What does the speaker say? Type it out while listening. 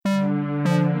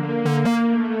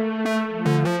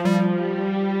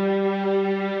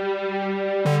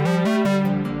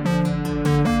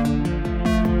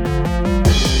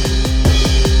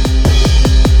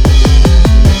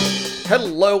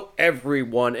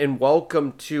everyone, and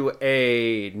welcome to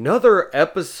another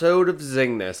episode of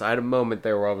Zingness. I had a moment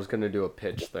there where I was going to do a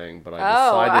pitch thing, but I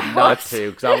decided not to,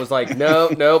 because I was like,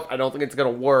 nope, I don't think it's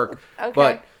going to work. Okay.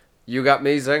 But you got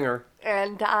me, Zinger.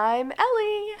 And I'm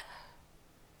Ellie.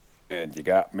 And you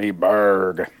got me,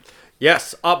 Berg.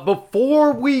 Yes,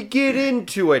 before we get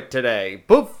into it today,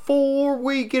 there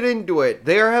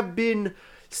have been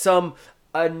some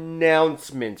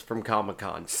announcements from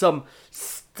Comic-Con. Some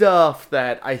stuff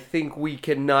that I think we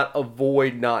cannot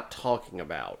avoid not talking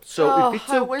about. So if it's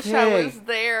okay, I wish I was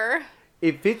there.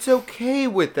 If it's okay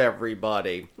with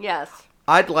everybody, Yes.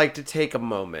 I'd like to take a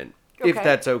moment, if Okay.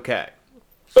 that's okay.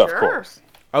 Sure. Of course.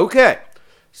 Okay.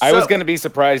 I was So- going to be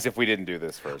surprised if we didn't do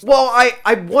this first. Well,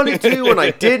 I wanted to, and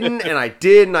I didn't, and I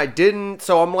did, and I didn't.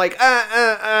 So I'm like,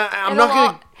 I'm not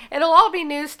going to... It'll all be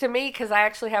news to me because I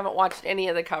actually haven't watched any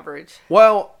of the coverage.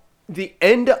 Well, the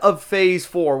end of Phase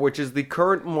 4, which is the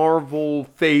current Marvel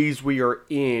phase we are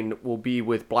in, will be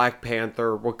with Black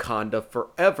Panther Wakanda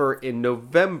Forever in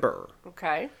November.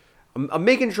 Okay. I'm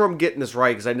making sure I'm getting this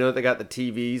right because I know they got the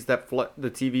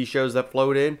TV shows that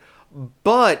float in,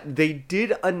 but they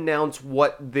did announce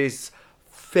what this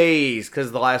phase,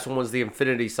 because the last one was the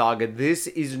Infinity Saga. This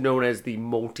is known as the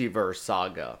Multiverse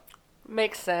Saga,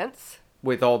 Makes sense.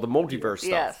 with all the multiverse stuff.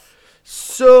 Yes.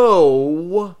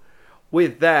 So,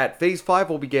 with that, Phase 5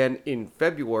 will begin in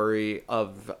February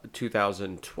of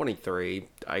 2023.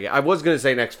 I was going to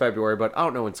say next February, but I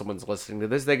don't know when someone's listening to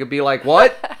this. They could be like,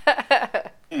 what?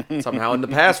 Somehow in the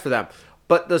past for them.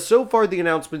 But so far, the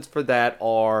announcements for that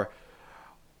are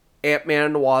Ant-Man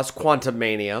and the Wasp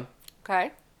Quantumania,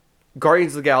 Okay.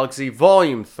 Guardians of the Galaxy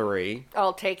Volume 3,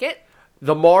 I'll take it.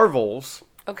 The Marvels,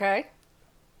 Okay.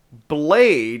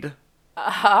 Blade,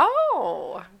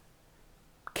 Oh.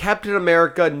 Captain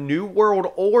America New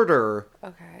World Order,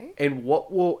 Okay. and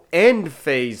what will end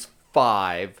Phase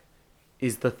 5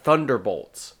 is the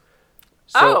Thunderbolts.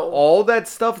 So Oh. all that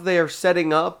stuff they are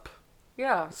setting up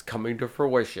Yeah. is coming to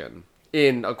fruition.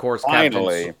 In, of course,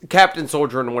 Finally. Captain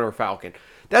Soldier and Winter Falcon.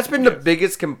 That's been the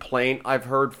biggest complaint I've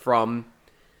heard from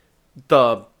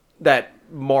that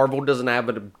Marvel doesn't have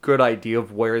a good idea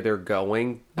of where they're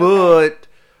going. But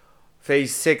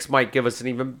Phase 6 might give us an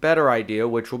even better idea,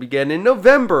 which will begin in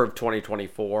November of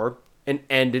 2024 and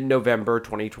end in November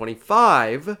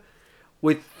 2025,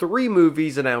 with 3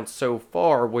 movies announced so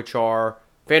far, which are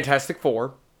Fantastic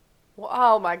Four. Well,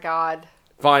 oh my God.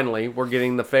 Finally, we're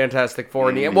getting the Fantastic Four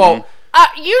in the end. Well,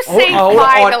 You say hold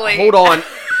finally. hold on.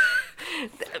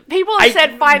 People have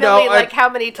said finally like how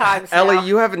many times Ellie, now?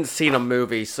 you haven't seen a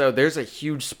movie, so there's a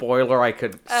huge spoiler I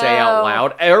could say out Oh.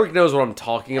 loud. Eric knows what I'm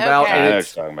talking about, Okay. I know and what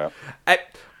it's you're talking about.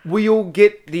 we'll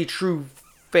get the true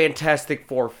Fantastic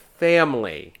Four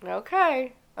family.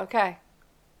 Okay. Okay.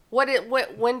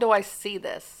 When do I see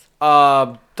this?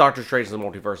 Doctor Strange and the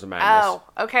Multiverse of Madness. Oh,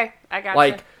 okay. I got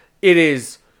Like, it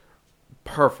is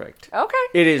perfect. Okay.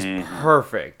 It is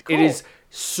perfect. It Cool. is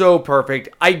so perfect.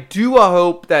 I do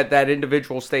hope that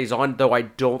individual stays on, though I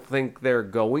don't think they're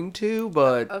going to,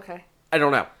 but Okay. I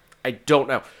don't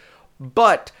know.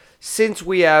 But since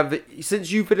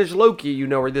you finished Loki, you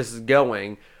know where this is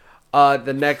going.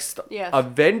 The next Yes.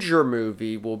 Avenger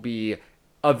movie will be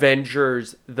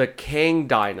Avengers: The Kang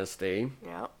Dynasty.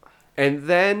 Yeah. And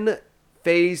then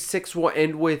Phase 6 will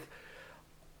end with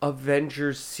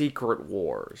Avengers: Secret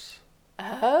Wars.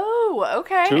 Oh,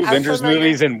 okay. 2 I'm Avengers familiar-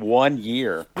 movies in 1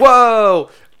 year. Whoa!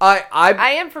 I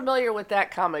I am familiar with that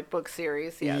comic book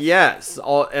series. Yes. yes.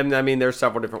 And I mean, there's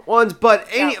several different ones, but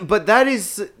but that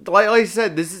is like I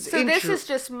said, this is So this is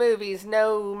just movies,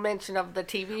 no mention of the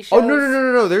TV shows. Oh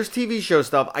no! There's TV show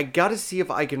stuff. I gotta see if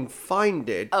I can find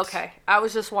it. Okay, I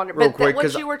was just wondering. Real But quick, what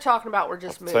 'cause you were talking about were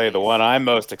just movies. Say the one I'm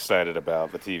most excited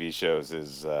about, the TV shows,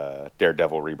 is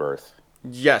Daredevil Rebirth.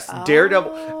 Yes,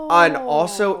 Daredevil. And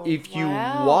also, if you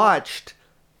wow. watched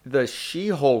the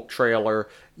She-Hulk trailer,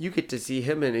 you get to see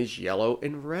him in his yellow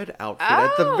and red outfit.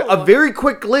 At a Oh. very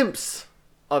quick glimpse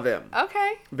of him.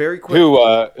 Okay. Very quick.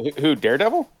 Who?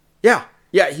 Daredevil? Yeah,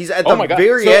 he's at Oh the my god!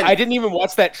 very So end. I didn't even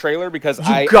watch that trailer because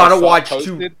You gotta I saw watch it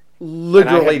posted, to and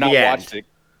literally I have not the end. watched it.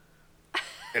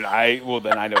 And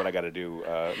then I know what I got to do.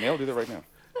 I'll do that right now.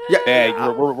 Yeah, Hey,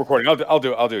 we're recording. I'll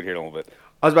do it here in a little bit.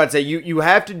 I was about to say you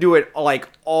have to do it like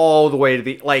all the way to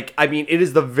the like. I mean, it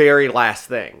is the very last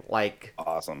thing. Like,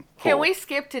 Awesome. Can Cool. we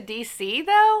skip to DC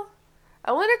though?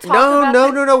 I want to talk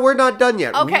about no, we're not done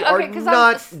yet. Okay, we are because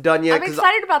not done yet. I'm 'cause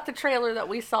excited about the trailer that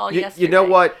we saw yesterday. You know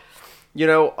what?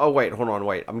 Oh wait, hold on,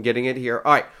 wait. I'm getting it here.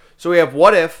 All right, so we have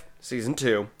What If season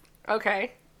 2,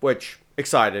 Okay. which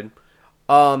excited.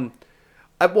 Well,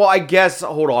 I guess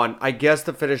hold on. I guess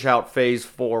to finish out Phase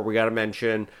 4, we got to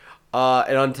mention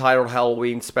an untitled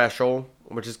Halloween special,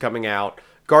 which is coming out.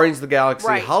 Guardians of the Galaxy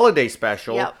Right. Holiday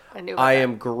Special. Yep, I knew about I that.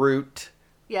 Am Groot.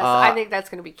 Yes, I think that's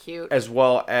going to be cute. As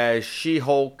well as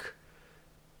She-Hulk,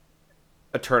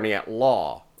 Attorney at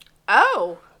Law.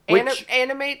 Oh, Which-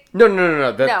 animate.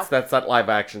 No. That's No. that live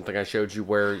action thing I showed you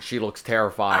where she looks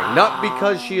terrifying. Not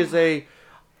because she is a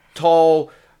tall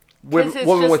 'Cause it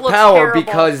woman just with looks power, terrible.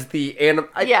 because the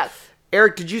Yes,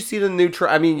 Eric, did you see the new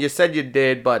I mean, you said you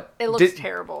did, but it looks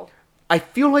terrible. I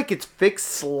feel like it's fixed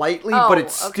slightly, Oh, but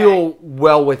it's okay. still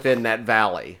well within that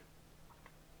valley.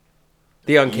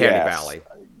 The uncanny Yes. valley.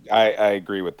 I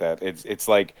agree with that. It's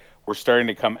like we're starting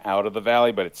to come out of the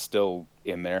valley, but it's still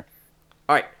in there.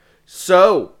 All right.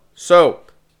 So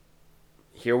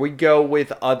here we go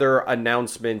with other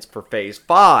announcements for Phase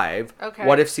 5. Okay.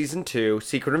 What If Season 2,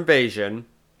 Secret Invasion,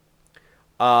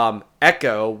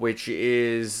 Echo, which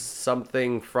is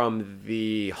something from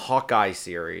the Hawkeye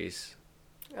series.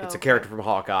 It's a Okay. character from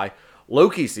Hawkeye.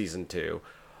 Loki Season 2,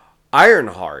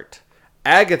 Ironheart,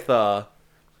 Agatha,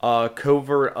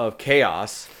 Covert of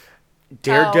Chaos,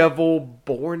 Daredevil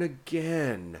Born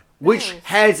Again, which Nice.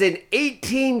 has an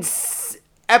 18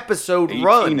 episode 18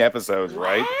 run. episodes,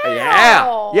 right? Yeah,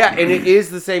 Wow. yeah, and it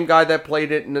is the same guy that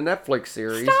played it in the Netflix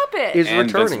series. Stop it. Is And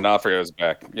returning. Vincent D'Onofrio's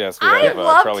back. Yes, we I have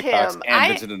loved Charlie Cox him. and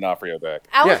Vincent D'Onofrio back.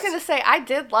 I was Yes. going to say I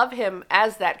did love him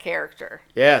as that character.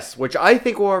 Yes, which I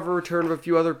think will have a return of a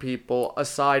few other people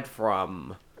aside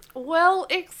from. Well,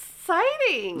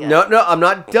 exciting. No, I'm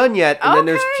not done yet. And then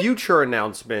there's Okay. future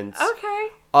announcements. Okay.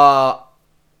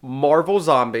 Marvel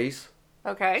Zombies.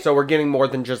 Okay. So we're getting more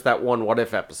than just that one What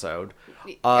If episode.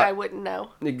 I wouldn't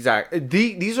know. Exactly.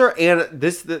 These are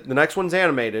the next one's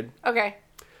animated. Okay.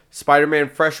 Spider-Man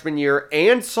freshman year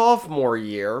and sophomore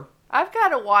year. I've got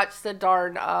to watch the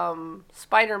darn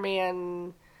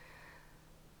Spider-Man.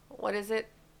 What is it?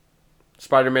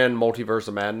 Spider-Man Multiverse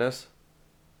of Madness.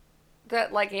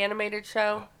 That like animated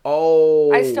show.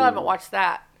 Oh. I still haven't watched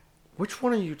that. Which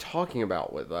one are you talking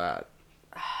about with that?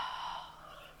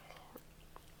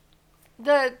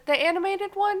 The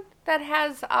animated one that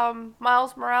has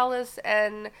Miles Morales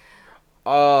and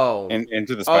Oh.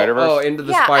 Into the Spider-Verse? Oh, Into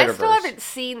the yeah, Spider-Verse. I still haven't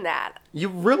seen that. You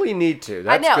really need to.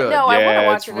 That's I know. good. No, I want to Yeah,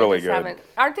 watch it's it. really I just good. haven't.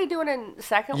 Aren't they doing a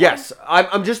second Yes,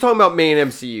 I'm just talking about main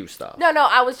MCU stuff. one? No.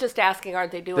 I was just asking.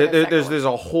 Aren't they doing a second There's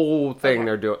a whole thing Okay.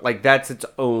 they're doing. Like that's its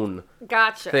own one?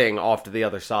 Gotcha. thing off to the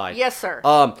other side. Yes, sir.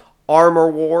 Armor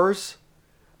Wars,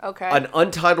 Okay. an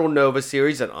Untitled Nova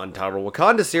series, an Untitled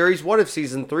Wakanda series, What If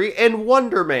Season 3, and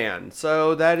Wonder Man.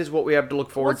 So that is what we have to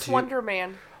look forward What's to. Wonder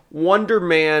Man? Wonder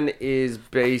Man is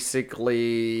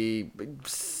basically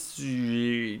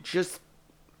just...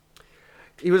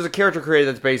 He was a character created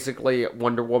that's basically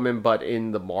Wonder Woman, but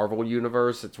in the Marvel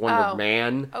universe, it's Wonder Oh,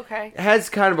 Man. okay. It has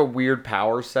kind of a weird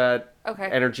power set. Okay.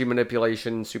 Energy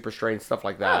manipulation, super strength, stuff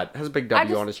like that. Has a big I W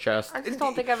just- on his chest. I just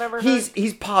don't think I've ever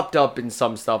He's popped up in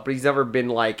some stuff, but he's never been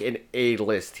like an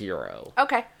A-list hero.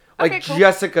 Okay. Like Okay, cool.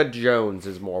 Jessica Jones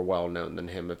is more well known than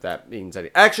him, if that means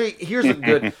anything. Actually, here's a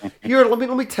good. Here, let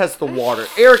me test the water.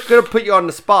 Eric, gonna put you on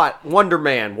the spot. Wonder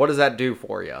Man, what does that do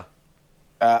for you?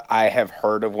 I have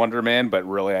heard of Wonder Man, but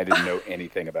really I didn't know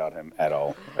anything about him at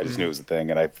all. I just knew it was a thing,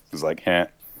 and I was like, "Heh."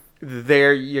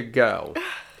 There you go.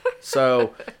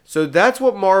 So that's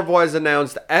what Marvel has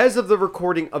announced as of the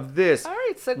recording of this. All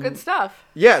right. So good stuff.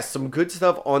 Yes, some good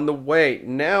stuff on the way.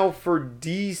 Now for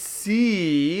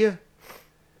DC,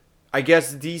 I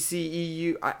guess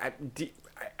DCEU.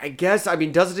 I guess. I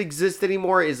mean, does it exist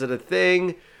anymore? Is it a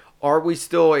thing? Are we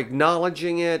still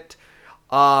acknowledging it?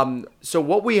 So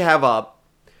what we have up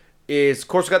is, of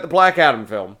course, we got the Black Adam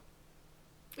film.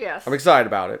 Yes. I'm excited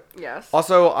about it. Yes.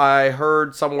 Also, I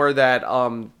heard somewhere that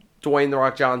Dwayne The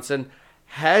Rock Johnson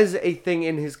has a thing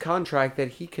in his contract that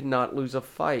he cannot lose a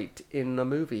fight in the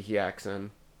movie he acts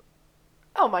in.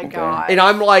 Oh my god. And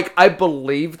I'm like, I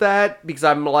believe that because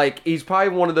I'm like, he's probably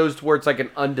one of those to where it's like an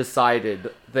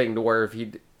undecided thing to where if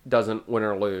he doesn't win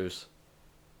or lose.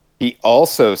 He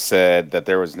also said that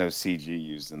there was no CG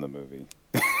used in the movie.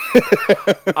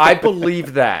 I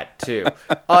believe that too.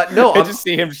 No, I just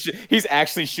see him. He's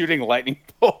actually shooting lightning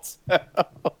bolts.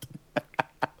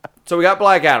 So we got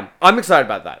Black Adam. I'm excited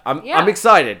about that. Yeah. I'm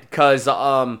excited because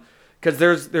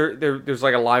there's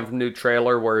like a line from the new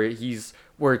trailer where it's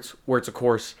of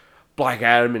course Black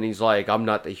Adam and he's like, I'm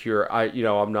not the hero.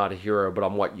 I'm not a hero, but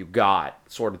I'm what you got,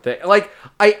 sort of thing. Like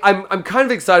I'm kind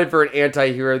of excited for an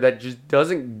anti-hero that just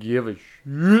doesn't give a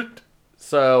shit.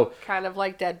 So kind of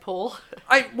like Deadpool.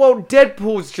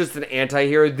 Deadpool's just an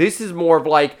anti-hero. This is more of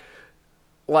like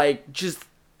just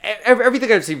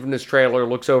everything I've seen from this trailer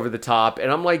looks over the top,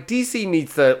 and I'm like, DC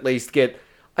needs to at least get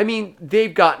I mean,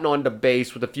 they've gotten onto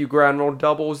base with a few ground rule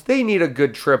doubles. They need a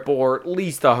good triple or at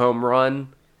least a home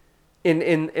run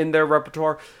in their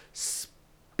repertoire.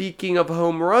 Speaking of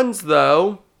home runs,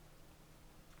 though,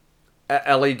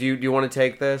 Ellie, do you want to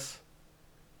take this?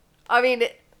 I mean,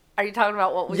 are you talking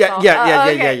about what we Yeah, saw?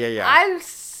 yeah. I'm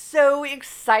so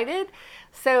excited.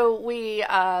 So we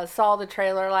saw the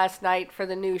trailer last night for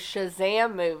the new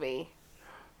Shazam movie.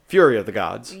 Fury of the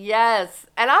Gods. Yes,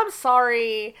 and I'm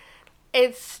sorry.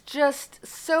 It's just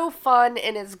so fun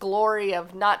in its glory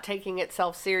of not taking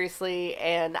itself seriously,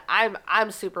 and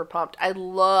I'm super pumped. I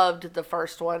loved the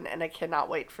first one, and I cannot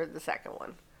wait for the second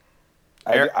one.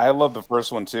 I love the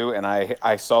first one too, and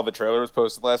I saw the trailer was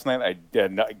posted last night.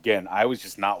 I was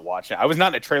just not watching. I was not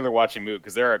in a trailer watching mood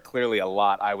because there are clearly a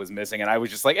lot I was missing, and I was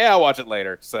just like, yeah, I'll watch it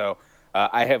later. So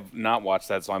I have not watched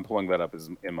that, so I'm pulling that up as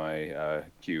in my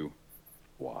queue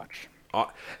watch.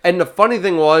 And the funny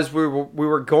thing was, we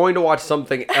were going to watch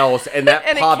something else, and that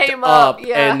And it popped came up,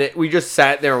 yeah. and we just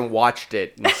sat there and watched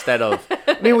it instead of.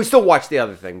 I mean, we still watched the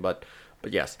other thing, but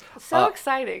yes. So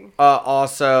exciting.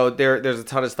 Also, there's a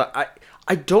ton of stuff.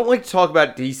 I don't like to talk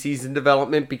about DC's in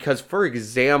development because, for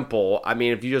example, I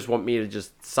mean, if you just want me to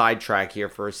just sidetrack here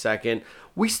for a second,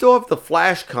 we still have The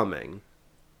Flash coming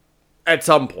at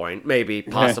some point, maybe,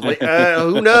 possibly.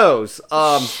 Who knows?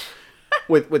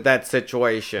 With that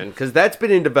situation, because that's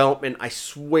been in development, I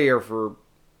swear, for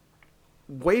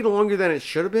way longer than it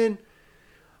should have been.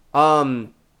 I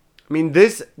mean,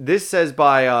 this says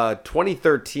by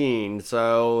 2013,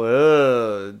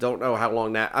 so don't know how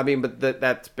long that. I mean, but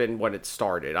that's been when it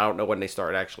started. I don't know when they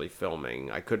started actually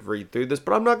filming. I could read through this,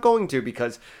 but I'm not going to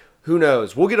because who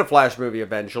knows? We'll get a Flash movie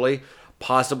eventually,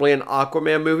 possibly an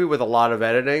Aquaman movie with a lot of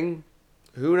editing.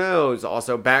 Who knows?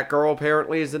 Also, Batgirl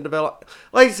apparently is in development.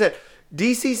 Like I said,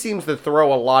 DC seems to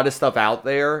throw a lot of stuff out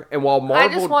there, and while Marvel...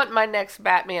 I just want my next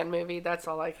Batman movie. That's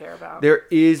all I care about. There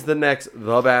is the next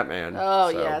The Batman. Oh,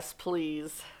 yes,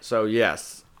 please. So,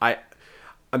 yes.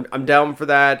 I'm down for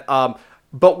that.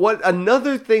 But what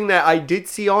another thing that I did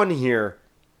see on here,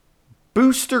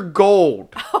 Booster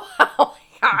Gold. Oh,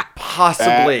 my God.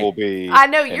 Possibly. That will be I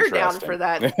know you're down for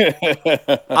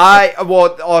that.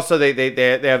 Well, also,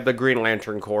 they have the Green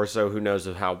Lantern Corps, so who knows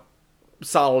how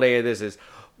solid this is.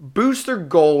 Booster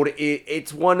Gold,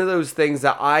 it's one of those things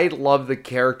that I love the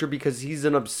character because he's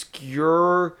an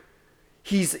obscure...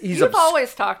 You've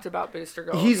always talked about Booster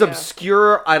Gold. He's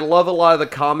obscure. I love a lot of the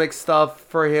comic stuff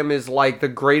for him is like the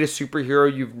greatest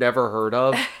superhero you've never heard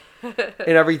of and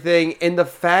everything. And the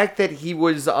fact that he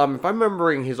was, if I'm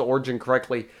remembering his origin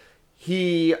correctly,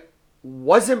 he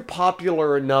wasn't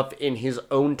popular enough in his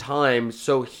own time,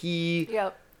 so he...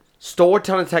 Yep. Stole a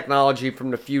ton of technology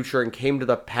from the future and came to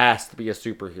the past to be a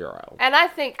superhero. And I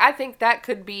think that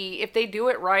could be, if they do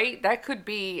it right, that could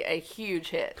be a huge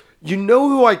hit. You know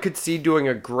who I could see doing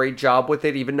a great job with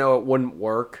it, even though it wouldn't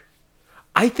work?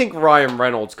 I think Ryan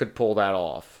Reynolds could pull that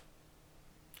off.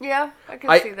 Yeah, I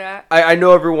can see that. I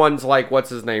know everyone's like,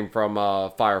 what's his name from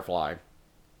Firefly?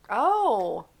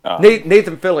 Oh.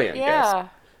 Nathan Fillion. Yeah.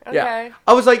 Okay. Yeah.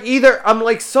 I was like, I'm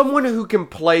like someone who can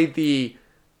play the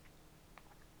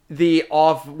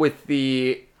off with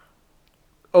the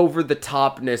over the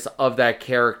topness of that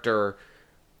character,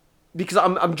 because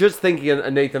I'm just thinking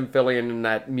of Nathan Fillion in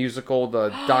that musical, the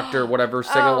Doctor whatever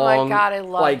sing along. Oh my God, I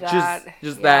love that.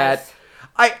 Just that.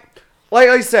 Like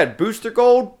I said, Booster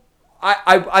Gold.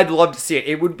 I'd love to see it.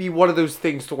 It would be one of those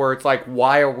things to where it's like,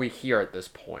 why are we here at this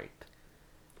point?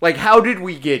 Like, how did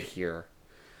we get here?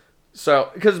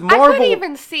 So, because Marvel... I couldn't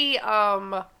even see,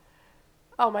 oh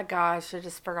my gosh, I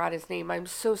just forgot his name. I'm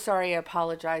so sorry, I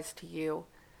apologize to you.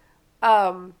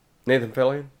 Nathan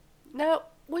Fillion? No,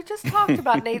 we just talked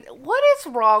about Nathan. What is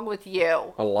wrong with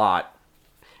you? A lot.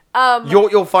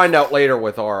 You'll find out later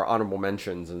with our honorable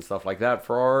mentions and stuff like that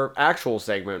for our actual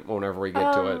segment whenever we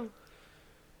get to it.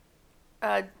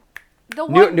 The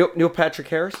one... Neil Patrick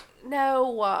Harris?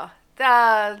 No,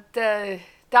 the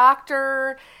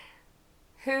doctor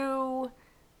who...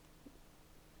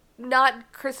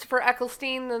 Not Christopher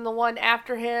Eccleston, then the one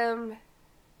after him.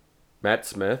 Matt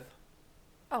Smith.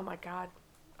 Oh my God,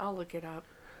 I'll look it up.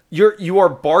 You are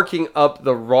barking up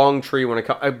the wrong tree when it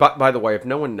comes. By the way, if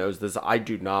no one knows this, I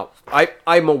do not.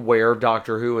 I'm aware of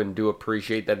Doctor Who and do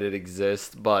appreciate that it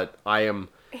exists, but I am.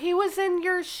 He was in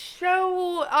your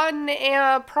show on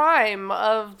Prime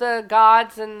of the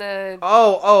gods and the.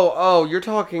 Oh! You're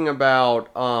talking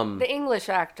about the English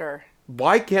actor.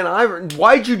 Why'd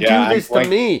you do this to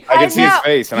me? I can see his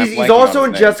face. And he's also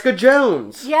in Jessica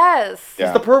Jones. Yes.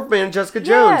 He's the perfect man in Jessica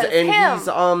Jones. Yes,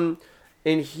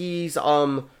 and he's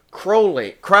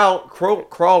Crowley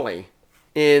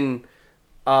in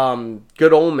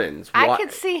Good Omens. I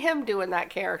could see him doing that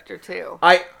character too.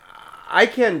 I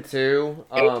can too.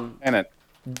 And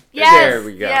Yes, there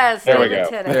we go. Yes, There we David go.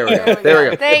 Tennant. There we go. There we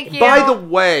go. Thank you. By the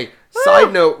way,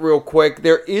 side note, real quick,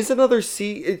 there is another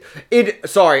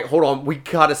Sorry, hold on. We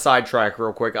got a sidetrack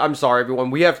real quick. I'm sorry, everyone.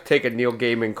 We have to take a Neil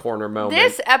Gaiman corner moment.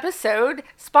 This episode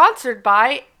sponsored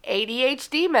by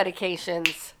ADHD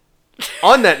medications.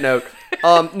 On that note,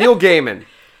 Neil Gaiman.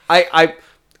 I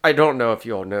don't know if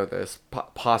you all know this.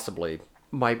 Possibly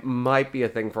might be a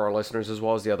thing for our listeners as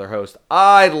well as the other host.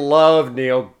 I love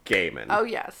Neil Gaiman. Oh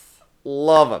yes.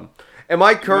 Love him. Am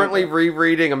I currently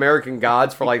rereading American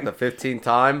Gods for like the 15th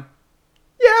time?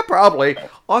 Yeah, probably.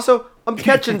 Also, I'm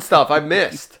catching stuff I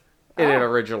missed in it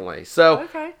originally. So,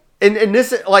 Okay. and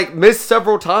this like missed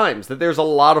several times. That there's a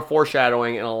lot of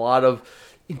foreshadowing and a lot of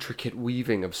intricate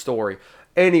weaving of story.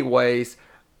 Anyways,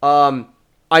 I'm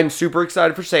super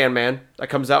excited for Sandman. That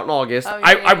comes out in August. Oh,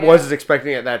 I wasn't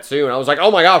expecting it that soon. I was like,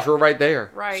 oh my gosh, we're right there.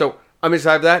 Right. So I'm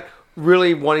excited for that.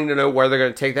 Really wanting to know where they're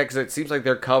going to take that because it seems like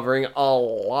they're covering a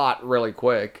lot really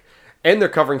quick. And they're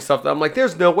covering stuff that I'm like,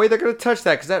 there's no way they're going to touch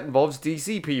that because that involves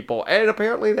DC people. And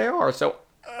apparently they are. So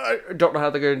I don't know how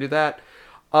they're going to do that.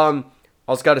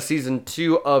 Also got a season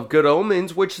 2 of Good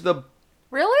Omens, which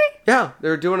Really? yeah,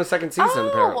 they're doing a second season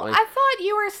apparently. I thought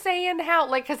you were saying how,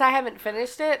 like, because I haven't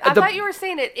finished it. I thought you were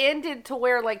saying it ended to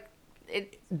where, like,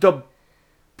 it. The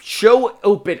show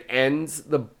open ends.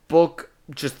 The book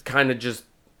just kind of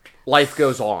life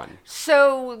goes on.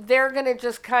 So they're gonna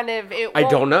just kind of. I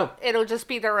don't know. It'll just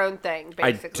be their own thing,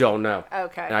 basically. I don't know.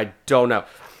 Okay. I don't know.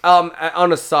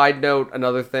 On a side note,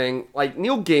 another thing, like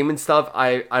Neil Gaiman stuff,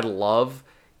 I love.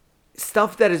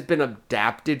 Stuff that has been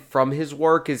adapted from his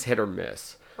work is hit or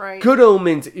miss. Right. Good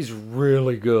Omens is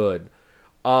really good.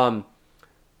 Coraline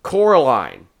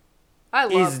I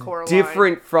love is Coraline.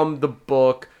 different from the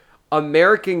book.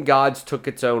 American Gods took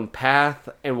its own path,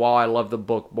 and while I love the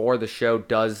book more, the show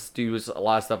does do a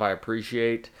lot of stuff I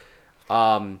appreciate.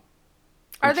 Are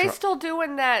they still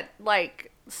doing that,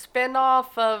 like,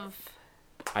 spin-off of...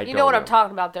 You know what I'm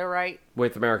talking about, though, right?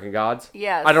 With American Gods?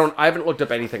 Yes. I haven't looked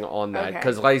up anything on that, Okay.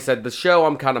 because like I said, the show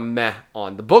I'm kind of meh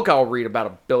on. The book I'll read about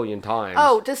 1 billion times.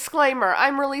 Oh, disclaimer.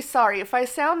 I'm really sorry. If I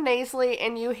sound nasally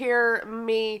and you hear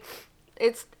me...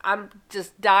 I'm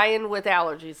just dying with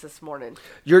allergies this morning.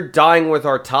 You're dying with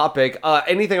our topic.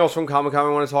 Anything else from Comic-Con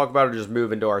we want to talk about, or just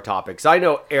move into our topics? I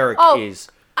know Eric is...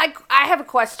 I have a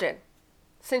question.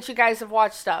 Since you guys have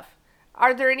watched stuff,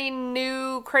 are there any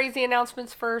new crazy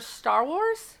announcements for Star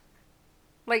Wars?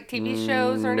 Like TV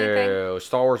shows or anything? No,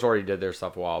 Star Wars already did their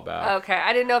stuff a while back. Okay,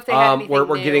 I didn't know if they had anything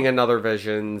we're new. getting another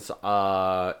Visions.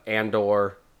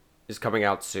 Andor is coming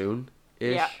out soon.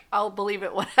 Yeah, I'll believe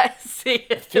it when I see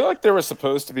I it. feel like there was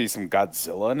supposed to be some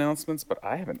Godzilla announcements, but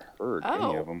I haven't heard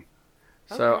any of them.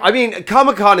 So, I mean,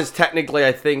 Comic-Con is technically,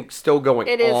 I think, still going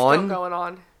on. It is still going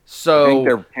on. So, I think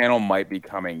their panel might be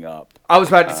coming up. I was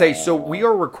about to say, so we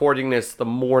are recording this the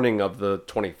morning of the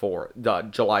 24th,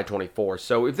 July 24th.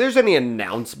 So if there's any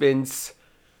announcements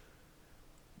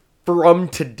from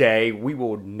today, we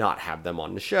will not have them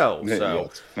on the show.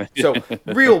 So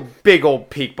real big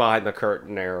old peek behind the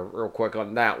curtain there, real quick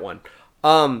on that one.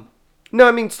 No,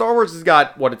 I mean, Star Wars has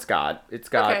got what it's got. It's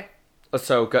got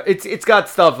Ahsoka. It's got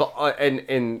stuff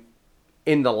in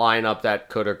the lineup that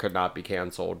could or could not be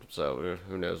canceled. So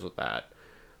who knows with that,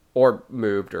 or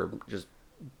moved, or just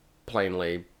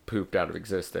plainly pooped out of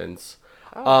existence.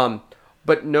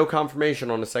 But no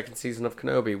confirmation on the second season of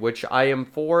Kenobi, which I am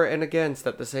for and against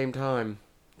at the same time.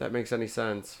 If that makes any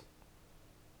sense.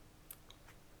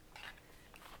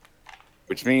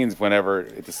 Which means whenever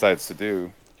it decides to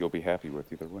do, you'll be happy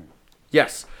with either way.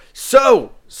 Yes.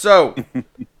 So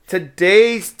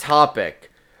today's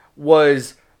topic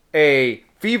was a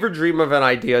fever dream of an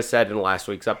idea said in last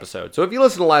week's episode. So if you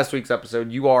listen to last week's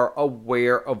episode, you are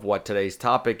aware of what today's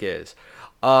topic is.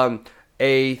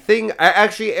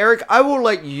 Actually, Eric, I will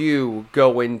let you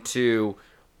go into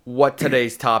what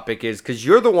today's topic is, because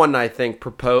you're the one I think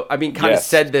of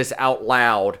said this out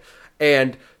loud,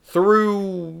 and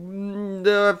through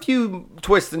the few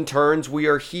twists and turns, we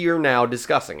are here now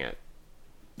discussing it.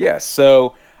 Yes,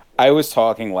 so I was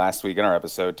talking last week in our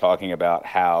episode, talking about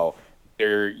how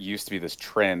there used to be this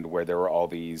trend where there were all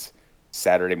these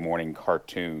Saturday morning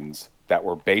cartoons that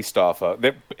were based off of,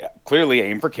 that clearly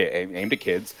aimed at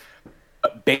kids,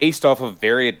 based off of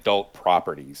very adult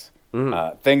properties.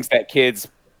 Things that kids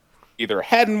either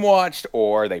hadn't watched,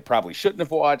 or they probably shouldn't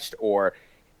have watched, or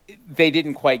they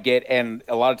didn't quite get, and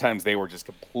a lot of times they were just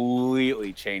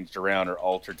completely changed around or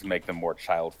altered to make them more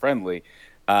child-friendly.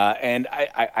 And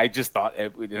I just thought,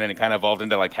 and then it kind of evolved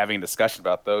into like having a discussion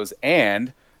about those,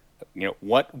 and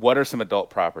what are some adult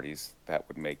properties that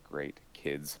would make great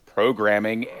kids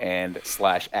programming and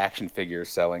 / action figure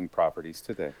selling properties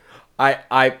today?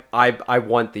 I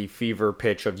want the fever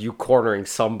pitch of you cornering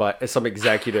some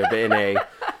executive and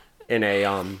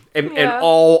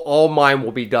all mine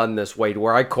will be done this way, to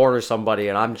where I corner somebody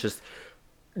and I'm just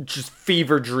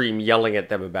fever dream yelling at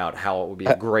them about how it would be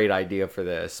a great idea for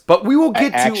this. But we will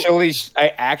get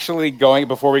I actually going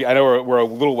before I know we're a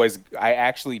little ways. I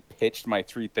actually pitched my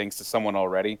 3 things to someone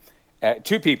already,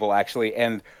 2 people actually,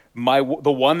 and the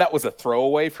one that was a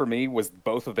throwaway for me was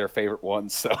both of their favorite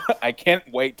ones. So I can't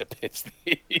wait to pitch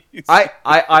these. I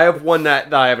have one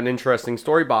that I have an interesting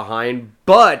story behind,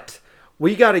 but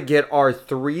we got to get our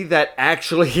 3 that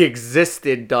actually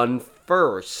existed done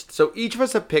first. So each of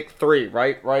us have picked 3,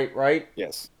 right?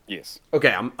 Yes.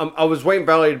 Okay, I was waiting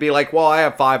for Ellie to be like, well, I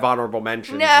have 5 honorable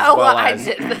mentions. No, I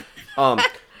didn't.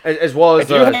 As well as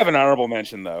I do have an honorable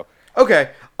mention though.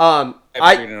 Okay. I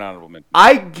an honorable mention.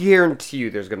 I guarantee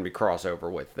you there's going to be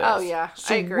crossover with this. Oh, yeah.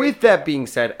 So I agree. with that being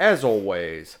said, as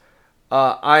always,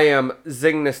 I am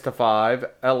Zingness to 5.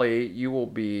 Ellie, you will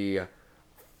be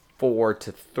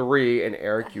 4-3, and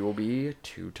Eric, you will be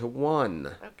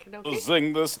 2-1. Okay.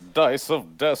 Zing this dice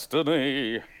of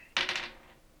destiny.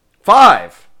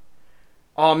 5.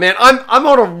 Oh man, I'm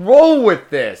on a roll with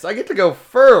this. I get to go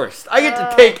first. I get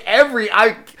to take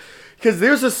because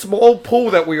there's a small pool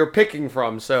that we are picking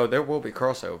from, so there will be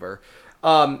crossover.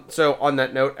 So on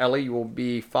that note, Ellie, you will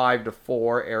be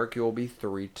 5-4. Eric, you will be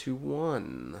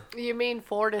 3-1. You mean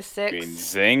 4-6?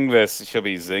 Zing this. She'll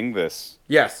be zing this.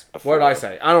 Yes. What did I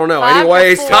say? I don't know. 5-4.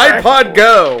 Anyways, Tide Pod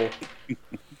go.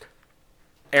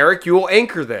 Eric, you will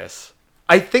anchor this.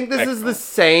 I think this is the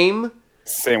same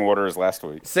order as last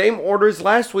week. Same order as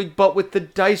last week, but with the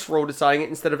dice roll deciding it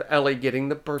instead of Ellie getting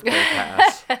the birthday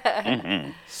pass.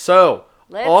 Mm-hmm. So,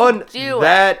 on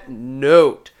that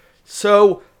note,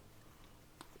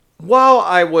 while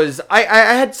I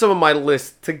had some of my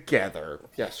lists together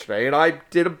yesterday, and I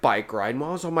did a bike ride. And while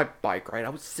I was on my bike ride, I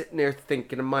was sitting there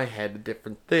thinking in my head of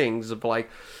different things of like,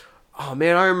 oh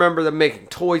man, I remember them making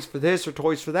toys for this or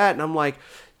toys for that. And I'm like,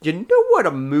 you know what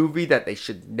a movie that they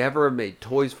should never have made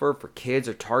toys for kids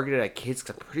or targeted at kids,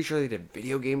 because I'm pretty sure they did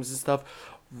video games and stuff?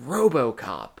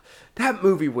 RoboCop. That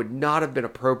movie would not have been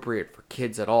appropriate for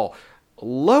kids at all.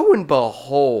 Lo and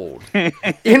behold,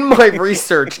 in my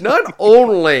research, not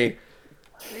only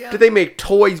did they make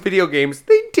toys, video games,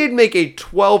 they did make a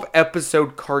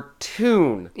 12-episode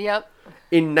cartoon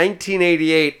in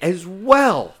 1988 as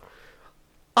well.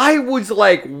 I was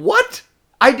like, what?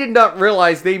 I did not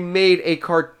realize they made a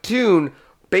cartoon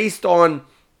based on,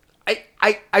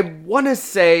 I want to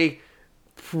say,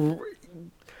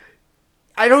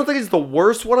 I don't think it's the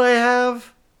worst one I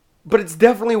have, but it's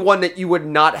definitely one that you would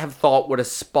not have thought would have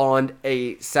spawned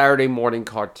a Saturday morning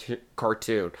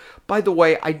cartoon. By the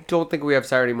way, I don't think we have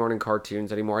Saturday morning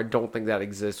cartoons anymore. I don't think that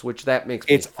exists, which that makes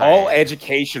me sad. All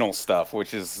educational stuff,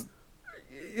 which is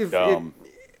dumb.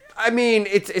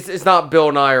 It's not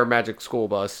Bill Nye or Magic School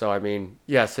Bus, so I mean,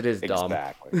 yes, it is dumb.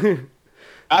 Exactly.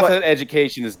 Not that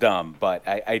education is dumb, but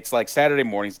it's like Saturday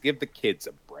mornings. Give the kids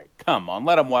a break. Come on,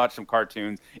 let them watch some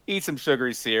cartoons, eat some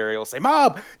sugary cereal, say,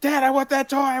 Mom, Dad, I want that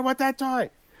toy.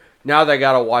 Now they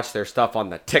gotta watch their stuff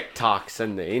on the TikToks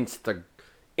and the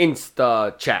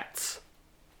Insta chats.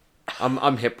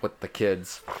 I'm hip with the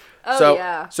kids.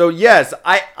 So yes,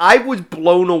 I was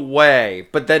blown away,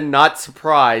 but then not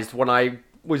surprised when I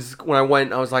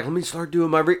went. I was like, let me start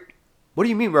doing my. What do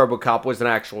you mean RoboCop was an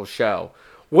actual show?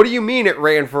 What do you mean it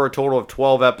ran for a total of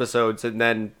 12 episodes and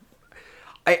then...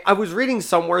 I was reading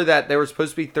somewhere that there were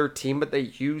supposed to be 13, but they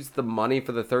used the money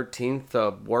for the 13th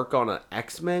to work on an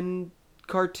X-Men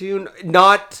cartoon.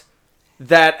 Not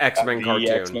that X-Men cartoon.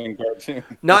 X-Men cartoon.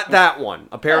 Not that one.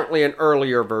 Apparently an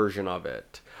earlier version of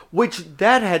it. Which,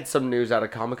 that had some news out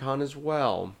of Comic-Con as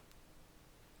well.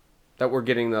 That we're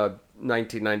getting the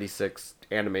 1996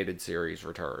 animated series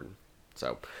return.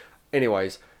 So,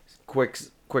 anyways, quick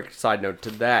side note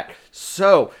to that.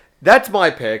 So, that's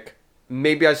my pick.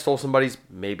 Maybe I stole somebody's.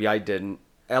 Maybe I didn't.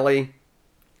 Ellie?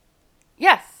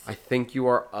 Yes. I think you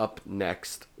are up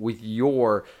next with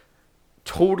your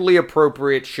totally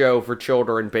appropriate show for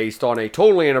children based on a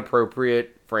totally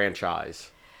inappropriate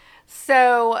franchise.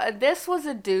 So, this was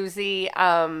a doozy.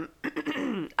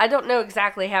 I don't know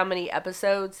exactly how many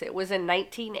episodes. It was in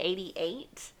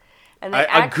 1988. And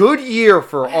a good year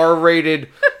for R-rated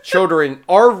children,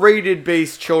 R-rated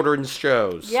based children's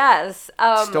shows. Yes.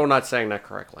 Still not saying that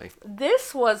correctly.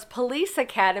 This was Police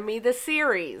Academy, the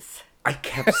series. I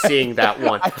kept seeing that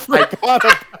one. I forgot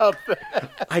about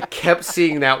that. I kept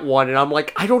seeing that one, and I'm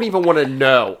like, I don't even want to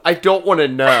know. I don't want to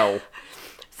know.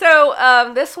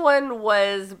 So this one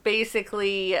was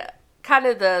basically kind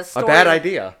of the story. A bad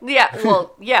idea. Yeah,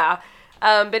 well, yeah.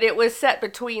 But it was set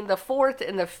between the fourth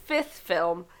and the fifth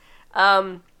film.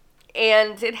 And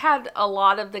it had a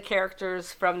lot of the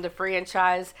characters from the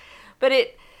franchise. But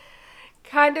it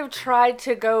kind of tried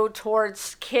to go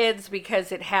towards kids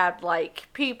because it had, like,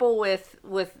 people with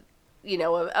you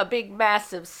know, a big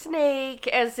massive snake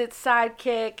as its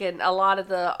sidekick, and a lot of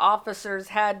the officers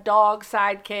had dog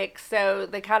sidekicks, so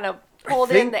they kind of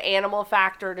pulled in the animal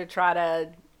factor to try to,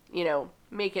 you know,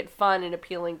 make it fun and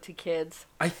appealing to kids.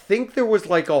 I think there was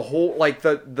like a whole, like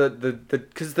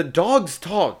because the dogs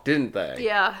talked, didn't they?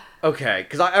 Yeah. Okay,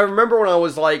 because I remember when I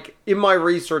was like, in my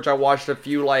research, I watched a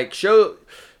few like shows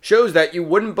that you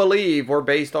wouldn't believe were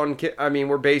based on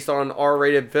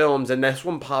R-rated films, and this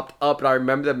one popped up, and I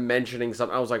remember them mentioning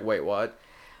something. I was like, wait, what?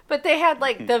 But they had,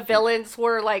 like, the villains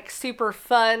were, like, super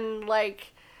fun,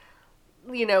 like,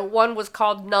 you know, one was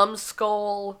called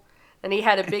Numbskull, and he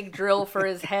had a big drill for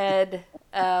his head.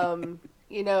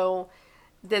 You know,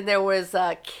 then there was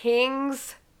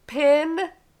King's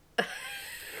Pin.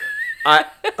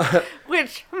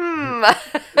 Which,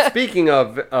 Speaking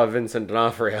of Vincent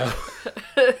D'Onofrio.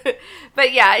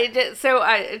 But yeah,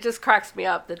 it just cracks me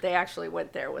up that they actually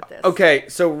went there with this. Okay,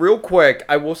 so real quick,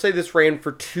 I will say this ran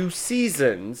for 2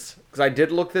 seasons, because I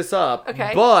did look this up.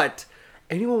 Okay. But,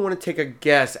 anyone want to take a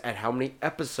guess at how many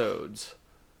episodes?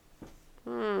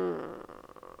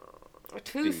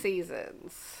 2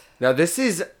 seasons. Now, this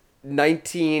is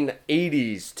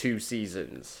 1980s 2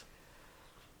 seasons.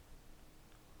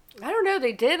 I don't know.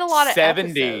 They did a lot of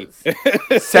 70.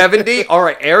 episodes. 70? All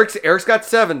right, Eric's got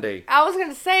 70. I was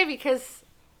gonna say, because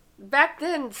back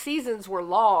then seasons were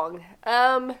long.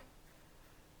 Gosh,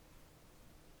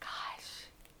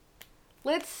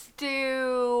 we'll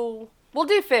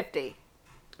do 50.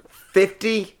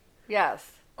 50?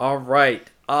 Yes. All right.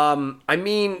 I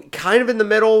mean, kind of in the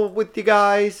middle with you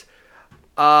guys.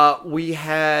 We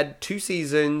had 2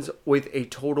 seasons with a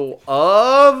total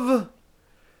of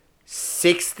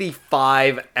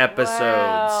 65 episodes.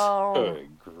 Wow. Good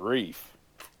grief.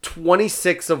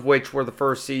 26 of which were the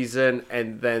first season,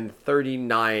 and then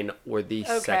 39 were the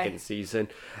second season.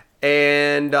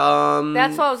 And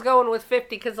That's why I was going with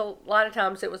 50, because a lot of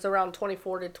times it was around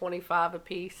 24 to 25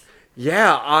 apiece.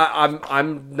 yeah,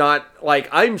 I'm not like,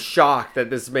 I'm shocked that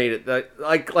this made it.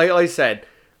 Like I said,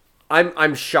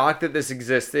 I'm shocked that this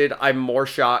existed. I'm more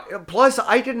shocked. Plus,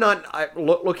 I did not.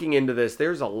 Looking into this,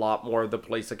 there's a lot more of the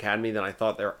Police Academy than I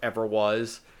thought there ever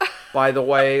was. By the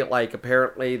way, like,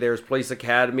 apparently there's Police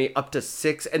Academy up to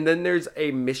 6, and then there's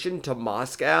a Mission to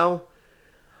Moscow.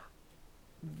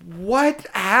 What?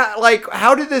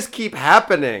 How did this keep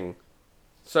happening?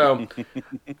 So,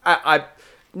 I've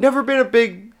never been a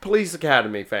big Police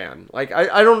Academy fan. Like,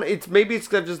 I don't. Maybe it's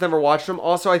 'cause I've just never watched them.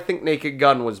 Also, I think Naked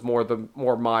Gun was more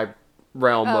my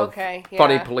realm of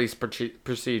funny police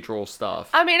procedural stuff.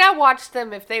 I mean, I watched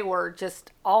them if they were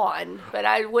just on, but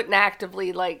I wouldn't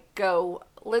actively, like, go,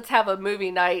 let's have a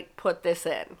movie night, put this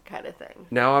in, kind of thing.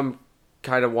 Now I'm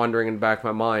kind of wondering in the back of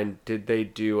my mind, did they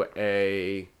do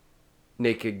a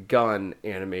Naked Gun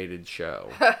animated show?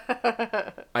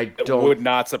 It would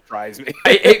not surprise me.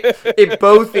 It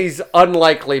both is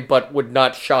unlikely, but would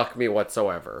not shock me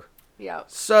whatsoever. Yeah.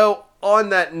 So, on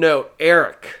that note,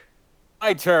 Eric.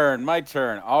 My turn.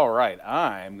 All right,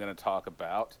 I'm going to talk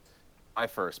about my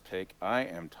first pick. I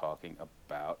am talking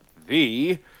about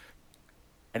I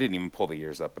didn't even pull the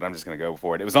years up, but I'm just going to go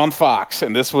for it. It was on Fox,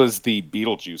 and this was the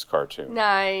Beetlejuice cartoon.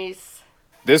 Nice.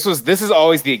 This is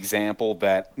always the example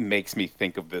that makes me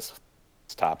think of this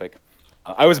topic.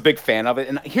 I was a big fan of it,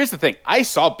 and here's the thing: I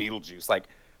saw Beetlejuice and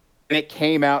it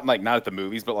came out not at the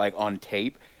movies, but like on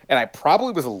tape, and I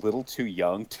probably was a little too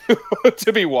young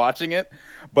to be watching it,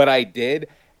 but I did.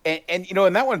 And you know,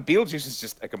 in that one, Beetlejuice is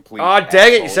just a complete. Oh,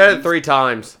 dang it! You said it 3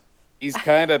 times. He's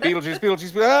kind of Beetlejuice.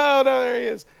 Oh no, there he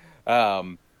is.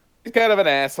 He's kind of an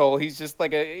asshole. He's just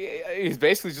he's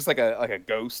basically just like a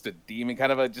ghost, a demon,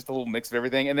 kind of just a little mix of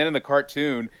everything. And then in the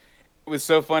cartoon, it was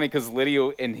so funny because Lydia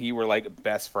and he were like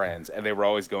best friends, and they were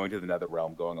always going to the Nether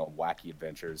Realm, going on wacky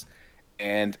adventures.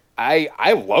 And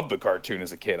I loved the cartoon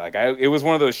as a kid. It was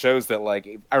one of those shows that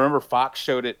I remember Fox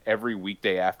showed it every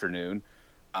weekday afternoon,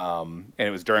 and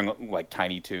it was during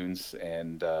Tiny Toons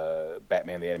and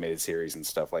Batman the Animated Series and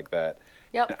stuff like that.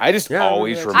 Yep. And I just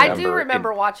always remember. I do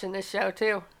remember watching this show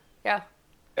too. Yeah.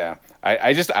 Yeah.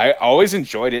 I always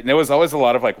enjoyed it, and there was always a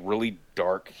lot of really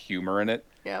dark humor in it.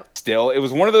 Yeah. Still, it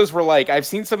was one of those where I've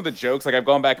seen some of the jokes. I've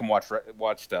gone back and watched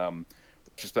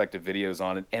retrospective videos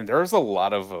on it, and there's a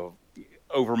lot of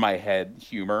over my head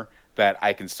humor that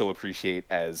I can still appreciate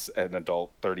as an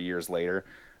adult 30 years later.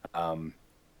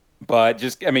 But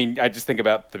just, I mean, I just think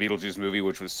about the Beetlejuice movie,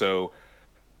 which was so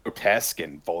grotesque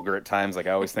and vulgar at times. Like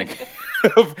I always think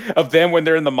of them when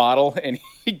they're in the model and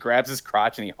he grabs his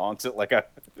crotch and he honks it like a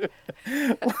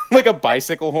like a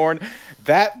bicycle horn.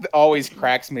 That always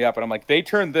cracks me up. And I'm like, they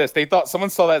turned this. They thought someone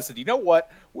saw that and said, you know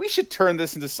what? We should turn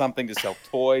this into something to sell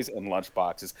toys and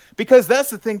lunchboxes. Because that's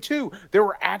the thing too. There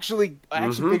were actually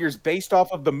action figures based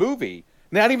off of the movie.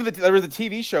 Not even there were the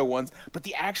TV show ones, but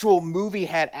the actual movie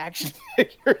had action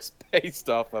figures based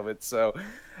off of it. So,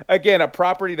 again, a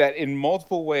property that in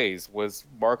multiple ways was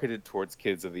marketed towards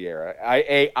kids of the era,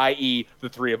 i.e., the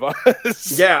three of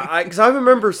us. Yeah, because I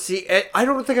remember seeing. I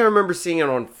don't think I remember seeing it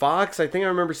on Fox. I think I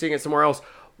remember seeing it somewhere else.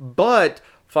 But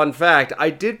fun fact, I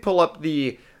did pull up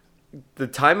the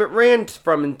time it ran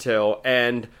from until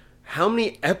and how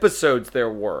many episodes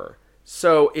there were.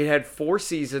 So it had 4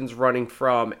 seasons running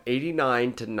from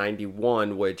 89 to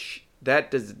 91, which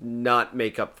that does not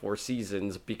make up 4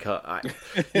 seasons because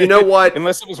you know what?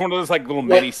 Unless it was one of those like little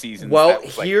mini seasons. Well, that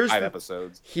was, like, here's 5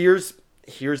 episodes. Here's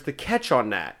the catch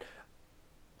on that.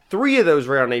 3 of those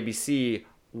ran on ABC.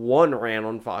 1 ran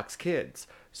on Fox Kids.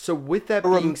 So with that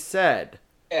being said,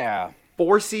 yeah,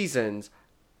 4 seasons.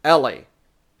 Ellie,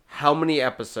 how many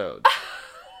episodes?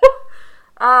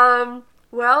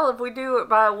 Well, if we do it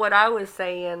by what I was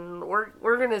saying,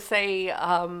 we're gonna say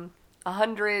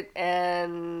 100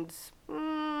 and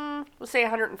we'll say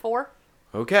 104.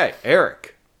 Okay,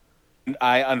 Eric.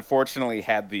 I unfortunately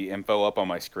had the info up on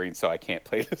my screen, so I can't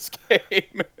play this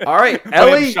game. All right, I'm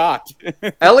Ellie. shocked.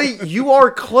 Ellie, you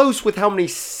are close with how many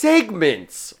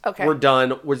segments Okay. were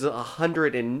done. Was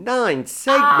 109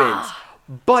 segments,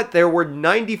 but there were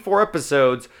 94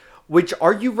 episodes. Which,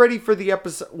 are you ready for the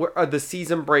episode, the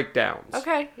season breakdowns?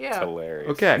 Okay, yeah. It's hilarious.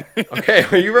 Okay,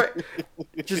 are you ready?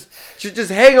 Just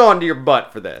hang on to your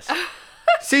butt for this.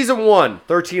 Season 1,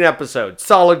 13 episodes,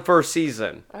 solid first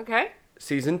season. Okay.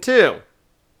 Season 2,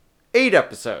 8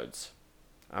 episodes.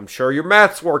 I'm sure your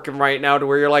math's working right now to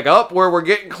where you're like, we're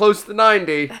getting close to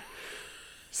 90.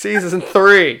 Season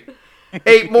 3,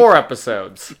 8 more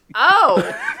episodes.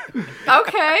 Oh,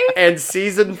 okay. And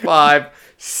season 5,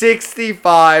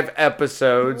 65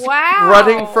 episodes. Wow.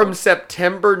 Running from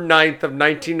September 9th of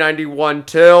 1991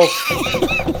 till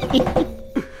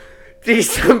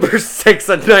December 6th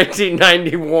of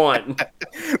 1991.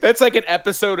 That's like an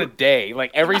episode a day,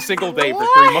 like every single day for 3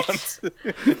 What? months.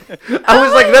 I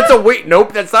was like, that's a week.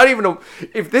 Nope, that's not even a...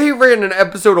 If they ran an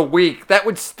episode a week, that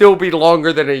would still be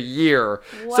longer than a year.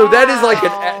 So that is like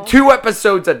Wow. 2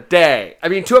 episodes a day. I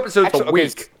mean, 2 episodes Actually, a okay,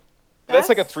 week. That's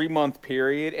like a 3-month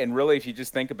period, and really, if you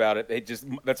just think about it,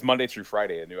 that's Monday through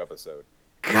Friday, a new episode.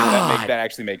 God. That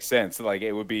actually makes sense. Like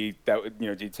it would be that would,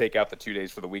 you take out the 2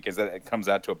 days for the weekends, that it comes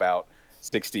out to about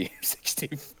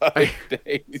 65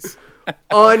 days.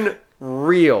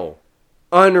 Unreal.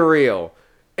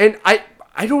 And I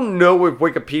don't know if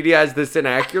Wikipedia has this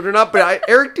inaccurate or not, but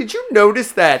Eric, did you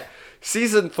notice that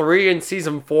season 3 and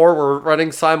season 4 were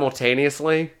running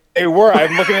simultaneously? They were.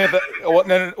 I'm looking at the.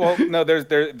 No.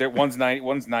 There. One's 90.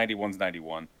 One's 90. One's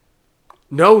 91.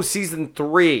 No, season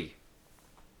 3.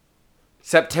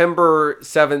 September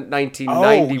 7th, 1991.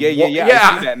 Oh, yeah.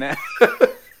 I see that now.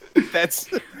 That's.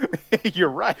 You're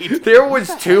right. There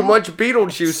was too much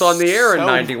Beetlejuice on the air in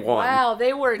 91. Wow,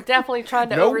 they were definitely trying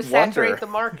to No oversaturate wonder. the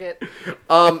market.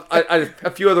 A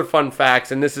few other fun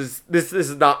facts, and this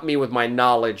is not me with my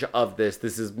knowledge of this.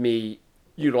 This is me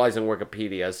utilizing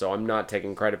Wikipedia, so I'm not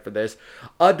taking credit for this.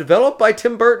 Developed by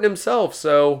Tim Burton himself,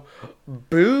 so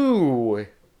boo.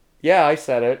 Yeah, I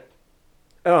said it.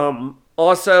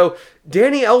 Also,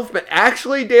 Danny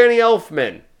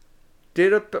Elfman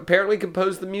did apparently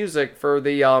compose the music for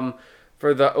the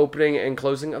opening and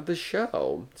closing of the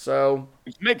show. So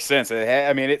It makes sense.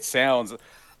 It sounds.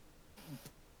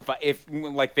 But if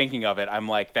like thinking of it, I'm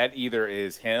like that either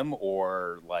is him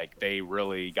or like they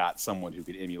really got someone who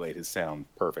could emulate his sound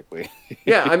perfectly.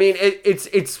 yeah, I mean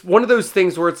it's one of those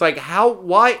things where it's like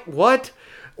what?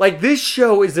 Like this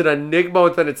show is an enigma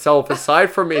within itself.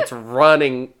 Aside from its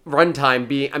runtime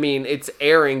being, its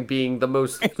airing being the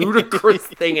most ludicrous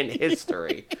thing in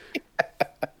history.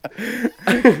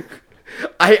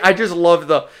 I just love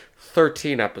the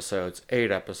 13 episodes,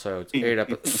 8 episodes,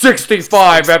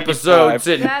 65 episodes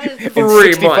in That is-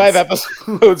 3 65 months.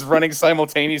 episodes running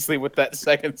simultaneously with that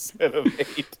second set of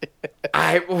 8.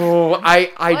 I Well,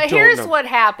 don't here's know. what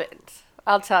happened.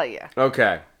 I'll tell you.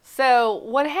 Okay. So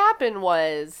what happened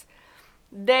was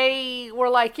they were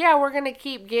like, yeah, we're going to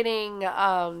keep getting,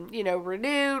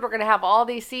 renewed. We're going to have all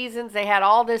these seasons. They had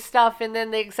all this stuff. And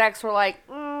then the execs were like,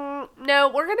 no,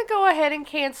 we're going to go ahead and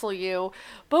cancel you.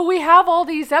 But we have all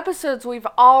these episodes we've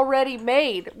already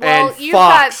made. Well, And you've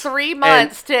Fox, got 3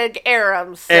 months to air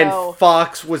them. So. And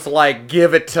Fox was like,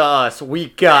 give it to us. We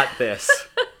got this.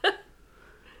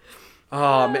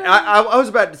 Man, I was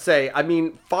about to say, I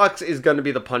mean, Fox is going to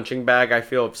be the punching bag, I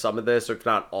feel, of some of this, if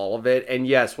not all of it. And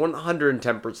yes,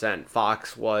 110%,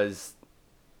 Fox was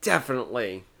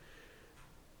definitely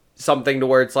something to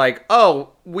where it's like, oh,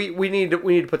 we need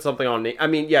to put something on. I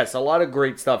mean, yes, a lot of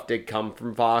great stuff did come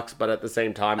from Fox, but at the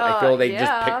same time, I feel they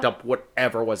just picked up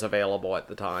whatever was available at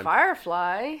the time.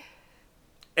 Firefly.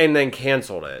 And then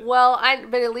canceled it. Well,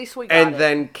 but at least we got it. And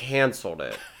then canceled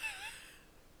it.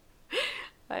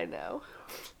 I know.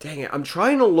 Dang it, I'm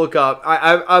trying to look up,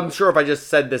 I'm sure if I just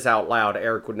said this out loud,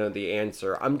 Eric would know the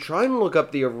answer. I'm trying to look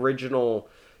up the original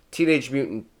Teenage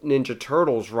Mutant Ninja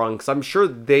Turtles run, because I'm sure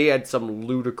they had some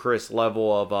ludicrous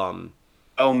level of,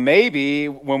 Oh, maybe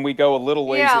when we go a little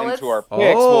ways into our picks,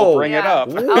 Oh, we'll bring it up.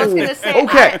 I was going to say,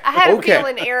 Okay, I had a okay.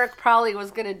 feeling Eric probably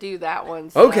was going to do that one.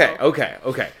 So.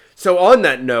 Okay. So on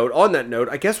that note,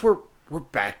 I guess we're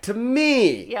back to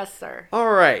me. Yes, sir.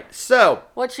 All right, so...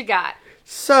 What you got?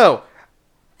 So,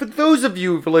 for those of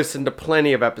you who've listened to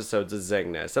plenty of episodes of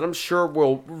Zingness, and I'm sure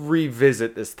we'll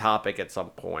revisit this topic at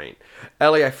some point,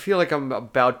 Ellie, I feel like I'm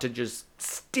about to just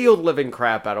steal the living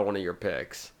crap out of one of your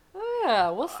picks.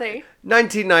 Yeah, we'll see.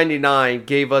 1999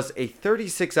 gave us a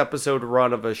 36-episode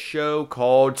run of a show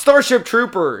called Starship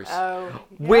Troopers,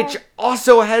 which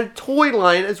also had a toy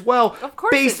line as well, Of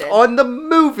course based it did. on the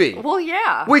movie, Well,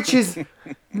 yeah. which is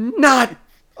not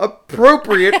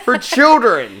appropriate for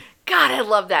children. God, I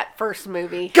love that first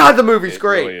movie. God, the movie's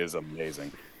great. It really is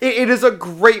amazing. It is a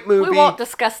great movie. We won't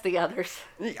discuss the others.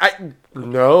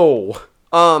 No.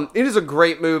 It is a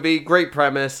great movie, great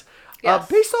premise. Yes.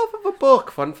 Based off of a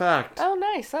book, fun fact. Oh,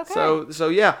 nice. Okay. So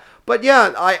yeah. But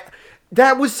yeah,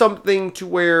 that was something to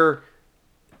where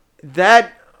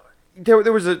there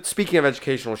was a, speaking of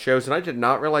educational shows, and I did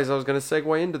not realize I was going to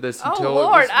segue into this until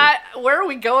Lord, it was, where are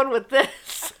we going with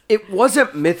this? it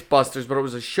wasn't Mythbusters, but it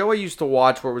was a show I used to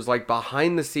watch where it was like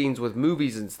behind the scenes with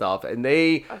movies and stuff, and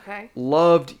they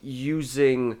loved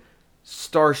using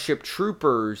Starship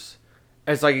Troopers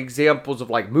as like examples of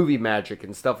like movie magic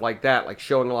and stuff like that, like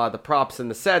showing a lot of the props and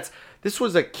the sets. This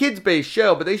was a kids-based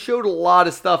show, but they showed a lot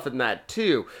of stuff in that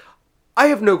too. I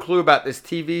have no clue about this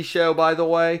TV show, by the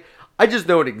way. I just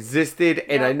know it existed,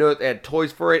 and I know that they had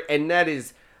toys for it, and that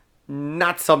is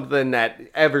not something that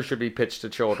ever should be pitched to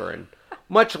children,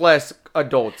 much less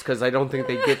adults, because I don't think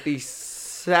they get the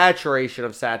saturation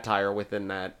of satire within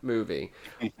that movie.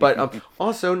 But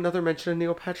also, another mention of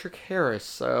Neil Patrick Harris,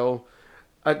 so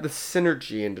the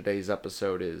synergy in today's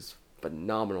episode is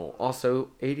phenomenal. Also,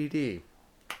 ADD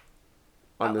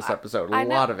on this episode. A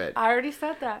lot of it. I already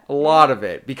said that. A lot of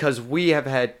it. Because we have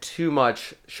had too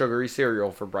much sugary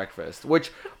cereal for breakfast.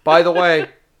 Which, by the way,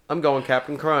 I'm going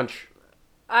Captain Crunch.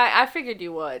 I figured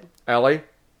you would. Ellie?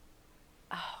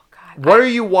 Oh, God. What are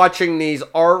you watching these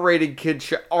R-rated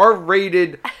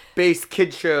based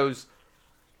kid shows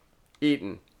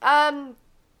eating?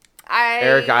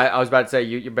 Eric, I was about to say,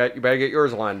 you better get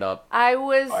yours lined up. I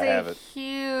was a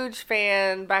huge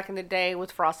fan back in the day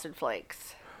with Frosted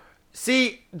Flakes.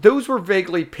 See, those were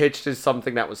vaguely pitched as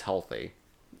something that was healthy.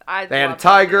 They had a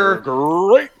tiger.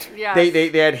 Great. Yes. They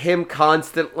had him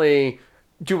constantly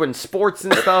doing sports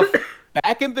and stuff.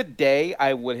 Back in the day,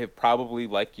 I would have probably,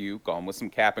 like you, gone with some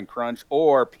Cap'n Crunch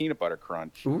or Peanut Butter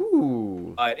Crunch.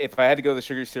 Ooh. But if I had to go the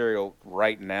sugar cereal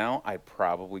right now, I'd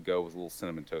probably go with a little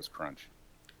Cinnamon Toast Crunch.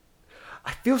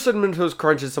 I feel Cinnamon Toast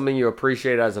Crunch is something you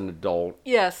appreciate as an adult.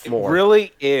 Yes. It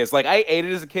really is. Like, I ate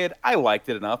it as a kid. I liked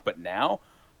it enough, but now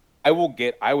I will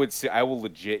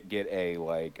legit get a,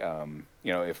 like,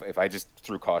 if I just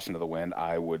threw caution to the wind,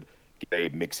 I would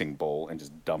get a mixing bowl and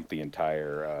just dump the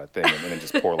entire thing and then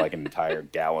just pour like an entire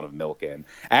gallon of milk in.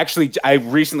 Actually, I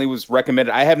recently was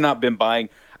recommended. I have not been buying.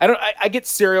 I get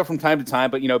cereal from time to time,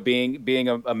 but being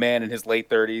a man in his late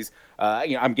 30s,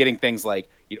 I'm getting things like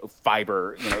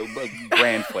fiber,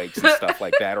 Bran Flakes and stuff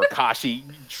like that, or Kashi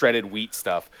shredded wheat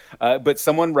stuff. But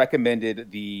someone recommended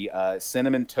the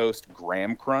Cinnamon Toast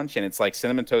Graham Crunch, and it's like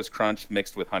Cinnamon Toast Crunch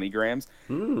mixed with honey grams.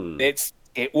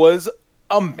 It was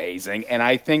amazing, and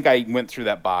I think I went through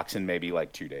that box in maybe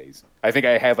like 2 days. I think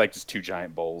I had like just 2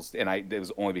 giant bowls, and it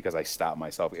was only because I stopped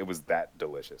myself. It was that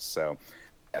delicious. So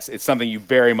yes, it's something you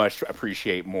very much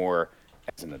appreciate more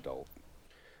as an adult.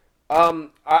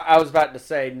 I was about to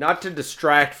say, not to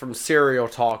distract from cereal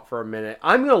talk for a minute,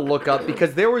 I'm going to look up,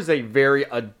 because there was a very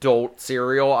adult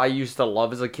cereal I used to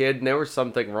love as a kid, and there was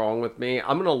something wrong with me.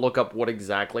 I'm going to look up what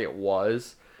exactly it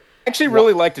was. I actually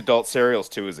really liked adult cereals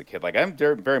too as a kid. Like, I'm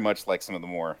very much like some of the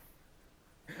more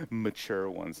Mature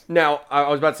ones. Now, I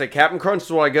was about to say, Captain Crunch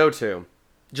is what I go to.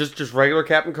 Just regular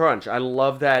Captain Crunch. I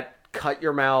love that. Cut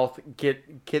your mouth.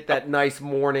 Get that nice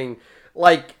morning.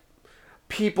 Like,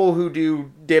 people who do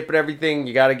dip and everything,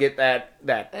 you got to get that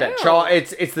chaw.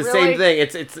 It's the same thing.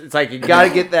 It's like you got to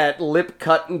get that lip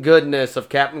cutting goodness of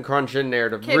Captain Crunch in there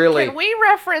to really. Can we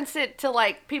reference it to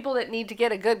like people that need to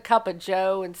get a good cup of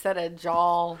Joe instead of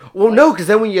Jaw? Well, no, because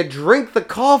then when you drink the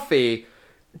coffee,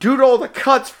 due to all the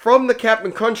cuts from the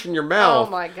Captain Crunch in your mouth,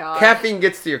 oh my god, caffeine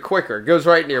gets to you quicker. It goes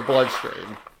right into your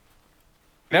bloodstream.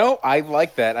 No, I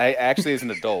like that. I actually, as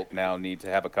an adult, now need to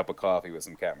have a cup of coffee with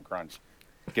some Captain Crunch.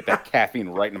 Get that caffeine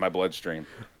right into my bloodstream.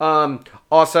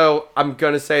 Also, I'm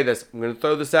going to say this. I'm going to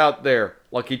throw this out there.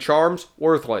 Lucky Charms,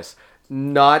 worthless.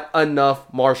 Not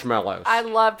enough marshmallows. I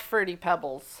loved Fruity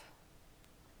Pebbles.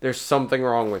 There's something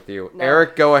wrong with you. No.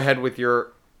 Eric, go ahead with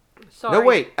your... Sorry. No,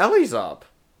 wait. Ellie's up.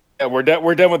 Yeah, we're done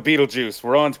with Beetlejuice.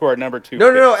 We're on to our number 2.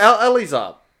 No. Ellie's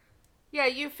up. Yeah,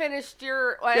 you finished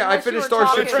your... Yeah, I finished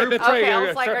Starship Troopers. Okay, I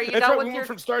was like, are you done with your...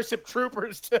 from Starship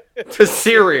Troopers to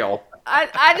cereal.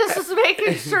 I just was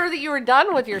making sure that you were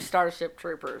done with your Starship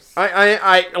Troopers.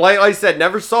 I like I said,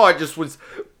 never saw it. Just was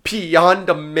beyond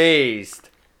amazed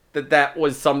that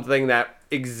was something that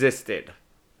existed.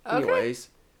 Okay. Anyways,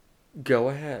 go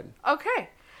ahead. Okay.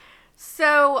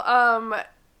 So,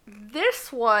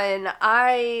 this one,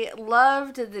 I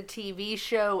loved the TV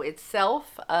show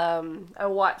itself. I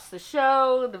watched the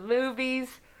show, the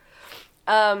movies.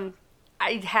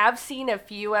 I have seen a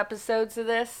few episodes of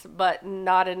this, but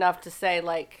not enough to say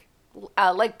like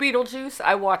Beetlejuice.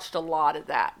 I watched a lot of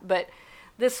that, but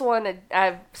this one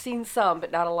I've seen some,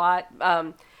 but not a lot.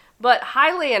 But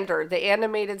Highlander, the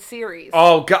animated series.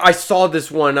 Oh God, I saw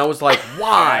this one. I was like,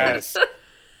 why?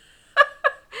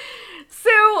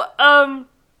 So,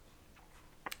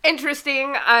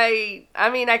 interesting. I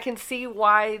mean, I can see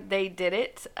why they did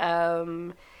it.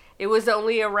 It was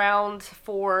only around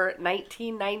for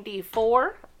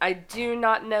 1994. I do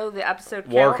not know the episode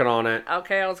count. Working on it.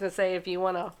 Okay, I was gonna say if you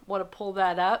wanna pull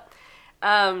that up,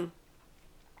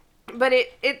 but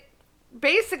it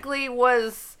basically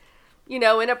was, in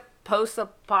a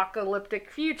post-apocalyptic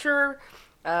future.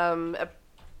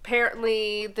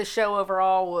 Apparently, the show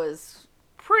overall was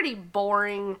pretty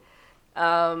boring,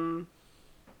 and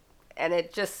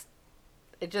it just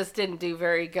didn't do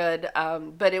very good.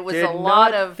 But it was Did a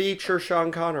lot not of feature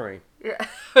Sean Connery.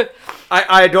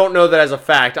 I don't know that as a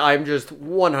fact. I'm just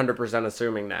 100%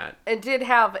 assuming that. It did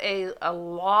have a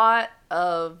lot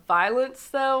of violence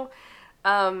though,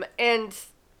 and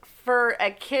for a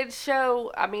kids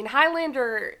show, I mean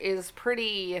Highlander is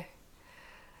pretty.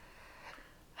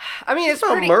 I mean, it's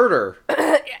pretty murder,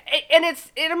 and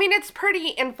it's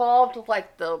pretty involved with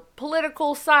like the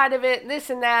political side of it, this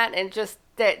and that, and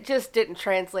that just didn't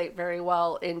translate very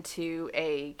well into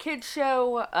a kids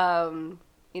show.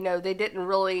 They didn't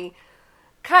really,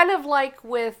 kind of like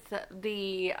with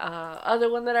the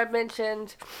other one that I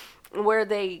mentioned, where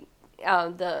they,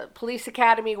 the Police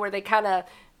Academy, where they kind of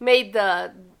made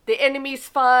the enemies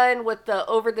fun with the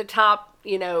over the top,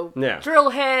 drill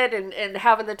head and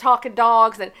having the talking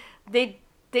dogs, and they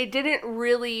didn't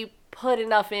really put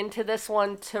enough into this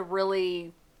one to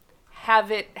really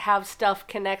have stuff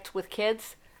connect with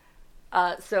kids.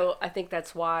 So I think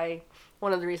that's one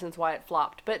of the reasons why it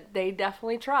flopped, but they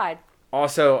definitely tried.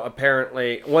 Also,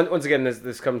 apparently, once again,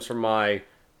 this comes from my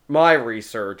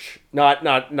research. Not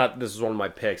this is one of my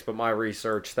picks, but my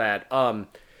research that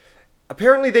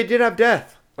apparently they did have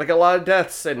death, like a lot of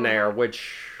deaths in there,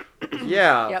 which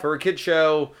Yep. for a kid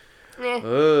show.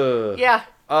 Yeah.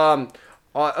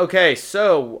 Okay,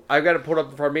 so I've got it pulled up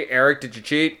in front of me. Eric, did you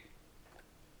cheat?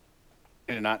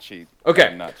 I did not cheat. Okay. I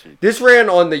did not cheat. This ran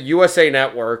on the USA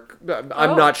Network.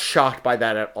 I'm not shocked by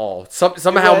that at all.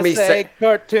 Somehow USA me say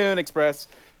Cartoon Express.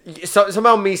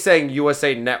 somehow me saying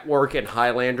USA Network and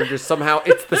Highlander just somehow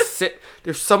it's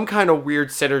there's some kind of weird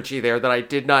synergy there that I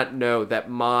did not know that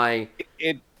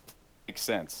it makes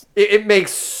sense. It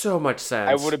makes so much sense.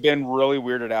 I would have been really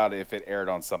weirded out if it aired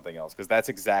on something else, because that's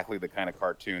exactly the kind of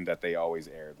cartoon that they always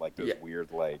aired, like those weird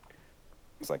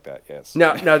things like that. Yes.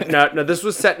 No. This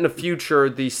was set in the future,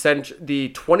 the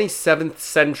 27th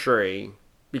century,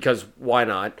 because why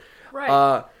not?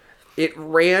 Right. It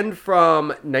ran from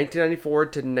 1994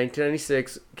 to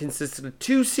 1996, consisted of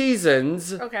 2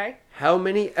 seasons. Okay. How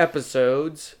many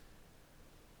episodes?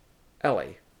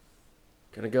 Ellie,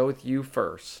 gonna go with you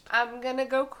first. I'm gonna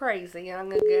go crazy. I'm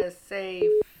gonna say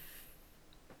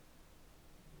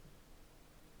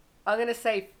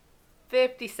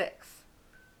 56.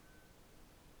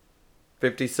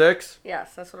 56?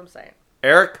 Yes, that's what I'm saying.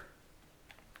 Eric?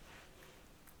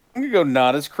 I'm gonna go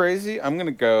not as crazy. I'm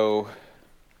gonna go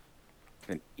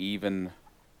an even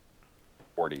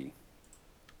 40.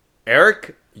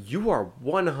 Eric, you are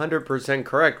 100%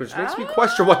 correct, which makes me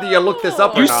question whether you looked this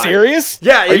up or You not. serious?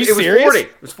 Yeah, Are you it was serious? 40.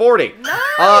 It was 40. Nice.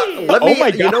 Let me. Oh my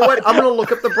You know what? I'm gonna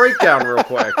look up the breakdown real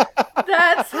quick.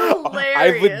 That's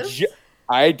hilarious.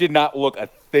 I did not look a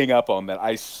thing up on that.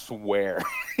 I swear.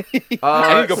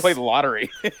 I need to go play the lottery.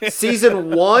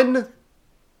 Season 1,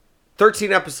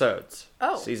 13 episodes.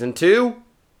 Oh. Season 2,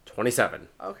 27.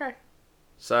 Okay.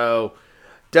 So,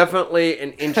 definitely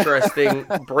an interesting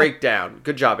breakdown.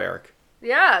 Good job, Eric.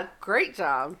 Yeah, great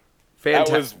job. That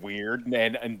was weird,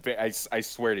 and I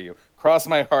swear to you, cross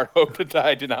my heart, hope to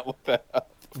die. Did not look that up.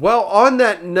 Well, on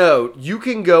that note, you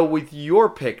can go with your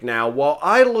pick now while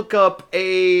I look up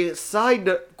a side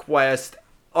quest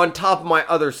on top of my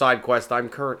other side quest I'm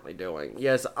currently doing.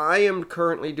 Yes, I am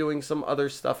currently doing some other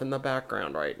stuff in the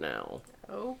background right now.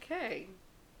 Okay.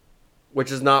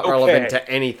 Which is not relevant to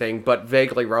anything, but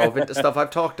vaguely relevant to stuff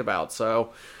I've talked about,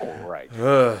 so... Right.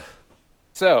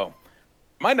 So,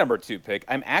 my number 2 pick,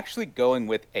 I'm actually going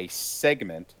with a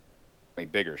segment, a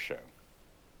bigger show.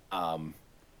 I'm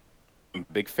a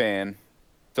big fan,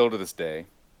 still to this day,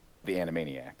 the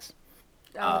Animaniacs.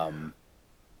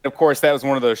 Of course, that was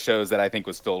one of those shows that I think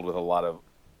was filled with a lot of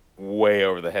way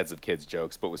over the heads of kids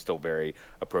jokes, but was still very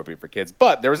appropriate for kids.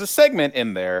 But there was a segment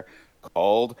in there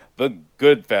called The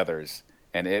Good Feathers,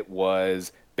 and it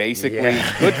was basically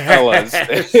Goodfellas,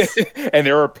 and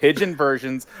there were pigeon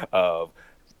versions of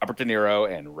Robert De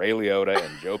Niro and Ray Liotta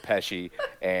and Joe Pesci,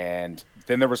 and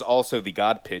then there was also the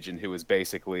God Pigeon, who was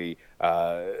basically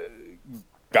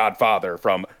Godfather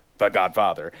from The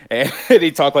Godfather, and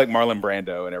he talked like Marlon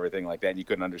Brando and everything like that, and you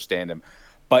couldn't understand him.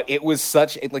 But it was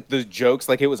like the jokes,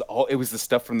 like it was the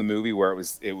stuff from the movie where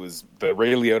it was the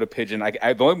Ray Liotta pigeon.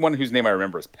 The only one whose name I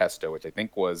remember is Pesto, which I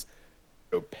think was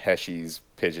Joe Pesci's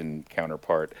pigeon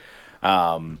counterpart.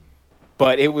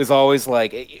 But it was always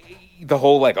like the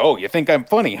whole like, oh, you think I'm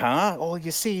funny, huh? Oh,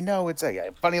 you see, no, it's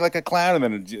funny like a clown,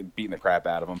 and then beating the crap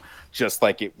out of him, just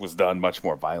like it was done much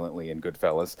more violently in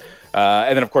Goodfellas.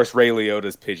 And then, of course, Ray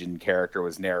Liotta's pigeon character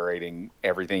was narrating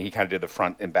everything. He kind of did the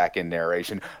front and back end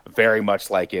narration, very much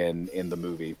like in the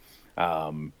movie.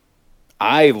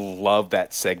 I loved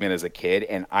that segment as a kid,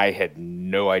 and I had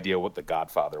no idea what The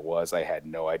Godfather was. I had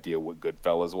no idea what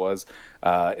Goodfellas was.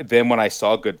 Then when I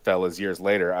saw Goodfellas years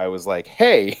later, I was like,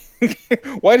 hey,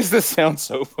 why does this sound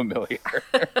so familiar?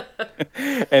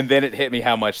 And then it hit me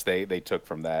how much they took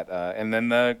from that. And then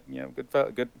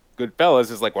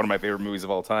Goodfellas is like one of my favorite movies of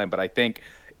all time, but I think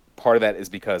part of that is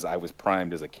because I was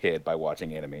primed as a kid by watching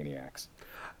Animaniacs.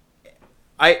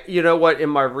 You know what?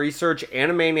 In my research,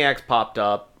 Animaniacs popped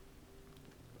up.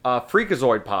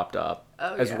 Freakazoid popped up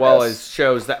as well as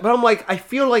shows that, but I'm like, I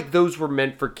feel like those were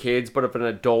meant for kids, but if an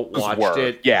adult watched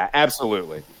it, yeah,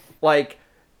 absolutely. Like,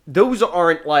 those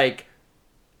aren't like,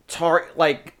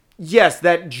 yes,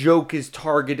 that joke is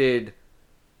targeted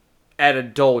at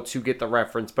adults who get the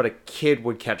reference, but a kid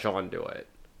would catch on to it.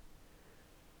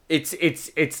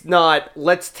 It's not,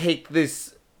 let's take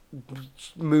this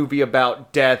movie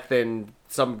about death and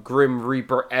some Grim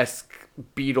Reaper-esque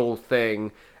beetle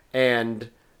thing and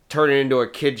turn it into a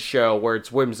kid's show where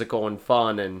it's whimsical and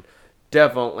fun and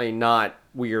definitely not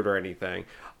weird or anything.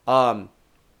 I'm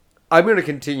going to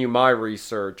continue my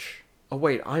research. Oh,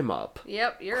 wait, I'm up.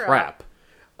 Yep, you're Crap. up.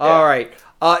 All right.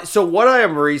 So what I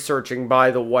am researching, by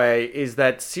the way, is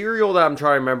that cereal that I'm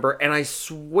trying to remember, and I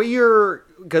swear,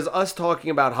 because us talking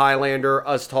about Highlander,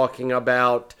 us talking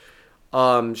about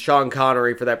Sean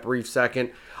Connery for that brief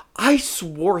second, I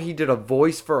swore he did a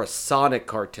voice for a Sonic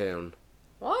cartoon.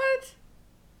 What?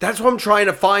 That's why I'm trying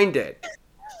to find it.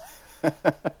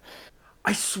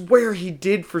 I swear he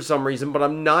did for some reason, but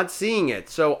I'm not seeing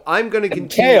it. So I'm going to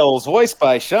continue. Tails, voiced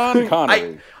by Sean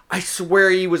Connery. I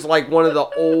swear he was like one of the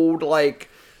old like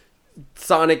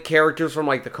Sonic characters from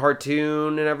like the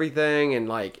cartoon and everything, and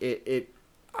like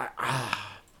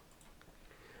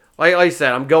like I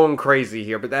said, I'm going crazy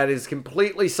here, but that is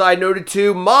completely side noted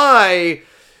to my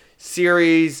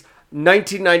series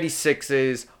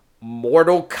 1996's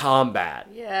Mortal Kombat.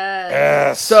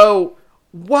 Yes. So,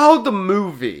 while the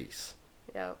movies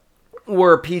Yep.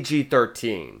 were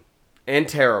PG-13 and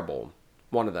terrible,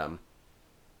 one of them,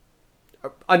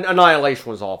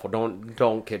 Annihilation was awful.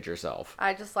 Don't kid yourself.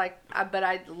 But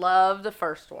I love the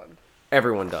first one.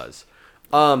 Everyone does.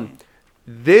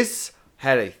 This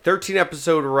had a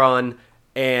 13-episode run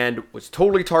and was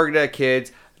totally targeted at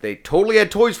kids. They totally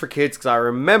had toys for kids because I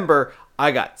remember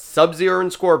I got Sub-Zero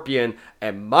and Scorpion,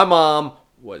 and my mom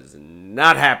was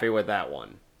not happy with that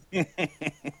one.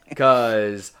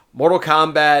 Because Mortal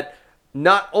Kombat,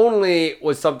 not only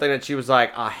was something that she was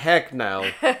like, ah, heck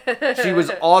no, she was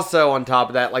also on top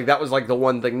of that, like, that was like the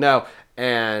one thing no.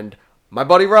 And my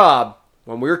buddy Rob,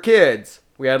 when we were kids,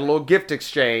 we had a little gift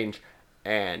exchange,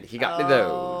 and he got me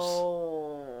those.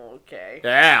 Oh, okay.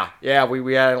 Yeah,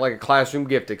 we had like a classroom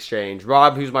gift exchange.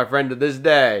 Rob, who's my friend to this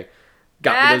day,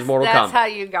 got me those Mortal Kombat. That's how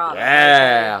you got them.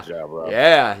 Yeah. Good job, Rob.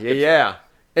 Yeah.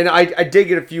 And I did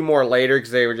get a few more later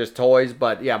because they were just toys.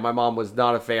 But yeah, my mom was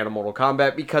not a fan of Mortal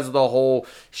Kombat because of the whole...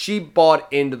 She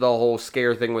bought into the whole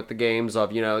scare thing with the games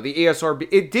of, you know, the ESRB.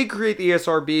 It did create the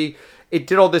ESRB. It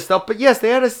did all this stuff. But yes, they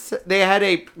had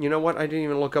a... You know what? I didn't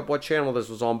even look up what channel this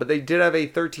was on. But they did have a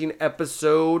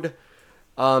 13-episode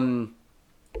TV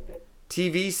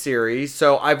series.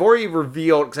 So I've already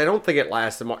revealed... Because I don't think it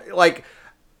lasted more... Like,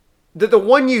 the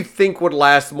one you think would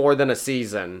last more than a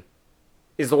season...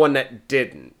 is the one that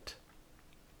didn't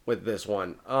with this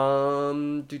one. Why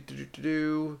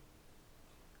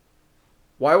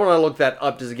won't I look that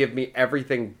up? Does it give me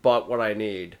everything but what I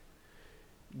need?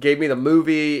 Gave me the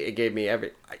movie. It gave me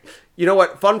every... You know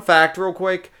what? Fun fact real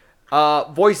quick.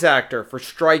 Voice actor for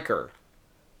Stryker.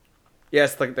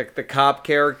 Yes, the cop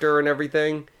character and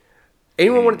everything.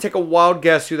 Anyone want to take a wild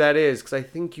guess who that is? Because I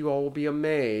think you all will be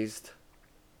amazed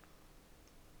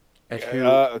at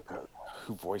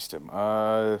who voiced him?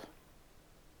 Trying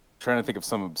to think of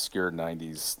some obscure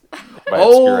 '90s. By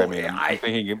obscure, I mean I'm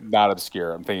thinking not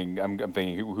obscure. I'm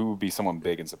thinking who would be someone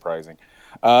big and surprising.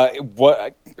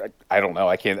 What I don't know.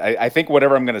 I can't. I think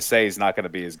whatever I'm going to say is not going to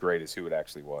be as great as who it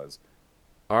actually was.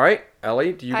 All right,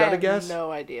 Ellie, do you got a guess? I have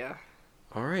no idea.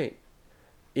 All right,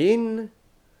 in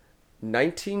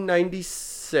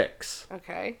 1996.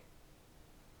 Okay.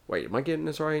 Wait, am I getting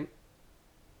this right?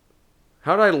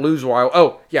 How did I lose while?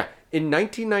 Oh, yeah. In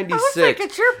 1996, I was like,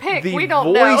 it's your pick. the We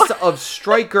don't know. voice of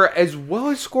Stryker as well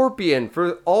as Scorpion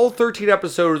for all 13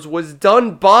 episodes was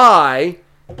done by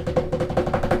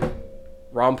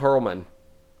Ron Perlman.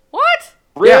 What?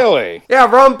 Really? Yeah,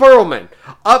 Ron Perlman.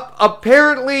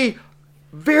 Apparently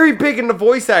very big in the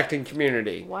voice acting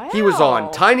community. Wow. He was on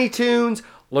Tiny Toons,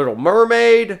 Little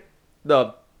Mermaid,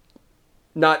 not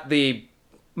the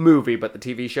movie, but the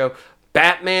TV show,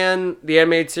 Batman, the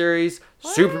animated series,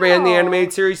 Superman, the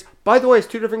animated series. By the way, it's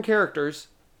two different characters.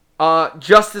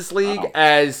 Justice League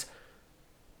as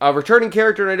a returning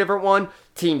character in a different one.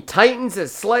 Teen Titans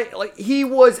as Slay. Like, he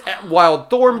was at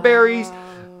Wild Thornberries.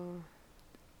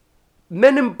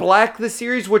 Men in Black, the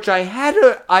series, which I had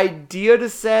an idea to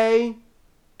say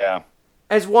Yeah.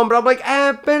 as one, but I'm like,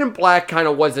 Men in Black kind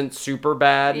of wasn't super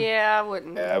bad. Yeah, I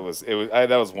wouldn't. Yeah,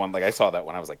 that was one. Like I saw that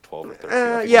when I was like 12 or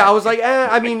 13. Yeah, I was like,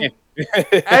 I mean,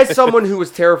 as someone who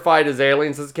was terrified as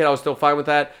aliens as a kid, I was still fine with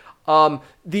that.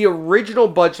 The original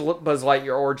Buzz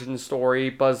Lightyear origin story,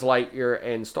 Buzz Lightyear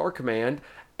and Star Command,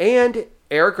 and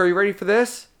Eric, are you ready for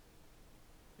this?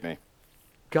 Me.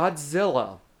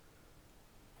 Godzilla,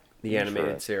 the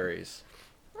animated series.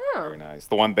 Very nice.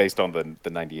 The one based on the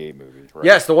 '98 movie, right?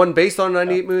 Yes, the one based on a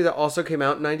 '98 movie that also came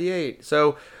out in '98.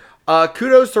 So,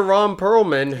 kudos to Ron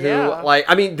Perlman, who,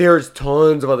 I mean, there's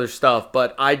tons of other stuff,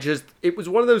 but it was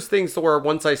one of those things where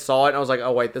once I saw it, I was like,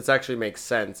 oh, wait, this actually makes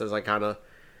sense as I kind of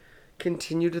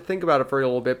continued to think about it for a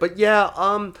little bit. But yeah,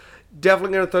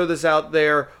 definitely going to throw this out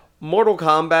there. Mortal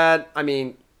Kombat, I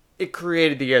mean, it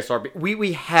created the ESRB.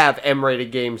 We have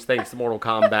M-rated games thanks to Mortal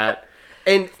Kombat.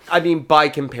 And, I mean, by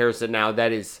comparison now,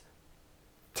 that is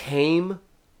tame.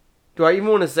 Do I even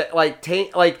want to say, like, tame?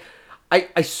 Like,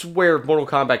 I swear if Mortal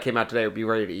Kombat came out today, it would be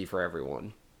ready to eat for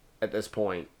everyone at this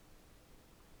point.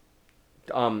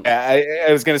 I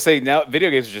was going to say, now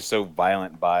video games are just so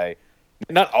violent by...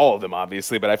 Not all of them,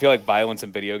 obviously, but I feel like violence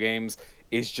in video games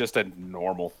is just a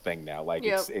normal thing now. Like,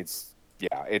 it's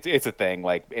a thing.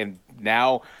 Like, and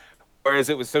now... Whereas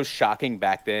it was so shocking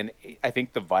back then, I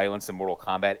think the violence in Mortal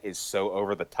Kombat is so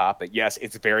over the top that, yes,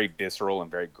 it's very visceral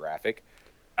and very graphic.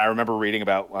 I remember reading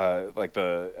about like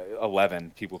the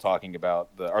 11 people talking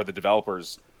about the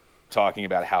developers talking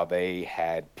about how they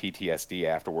had PTSD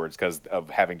afterwards because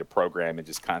of having to program and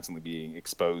just constantly being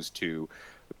exposed to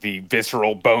the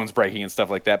visceral bones breaking and stuff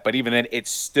like that. But even then,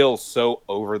 it's still so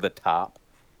over the top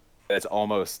that it's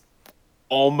almost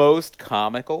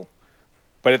comical.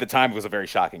 But at the time, it was a very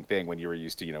shocking thing when you were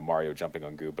used to, Mario jumping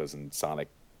on Goombas and Sonic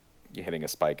hitting a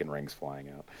spike and rings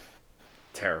flying out.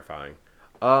 Terrifying.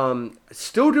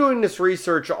 Still doing this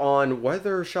research on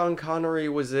whether Sean Connery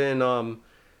was in.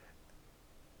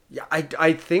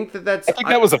 I think that's. I think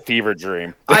that was a fever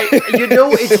dream.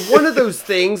 It's one of those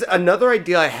things. Another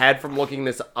idea I had from looking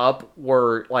this up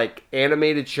were like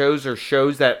animated shows or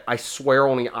shows that I swear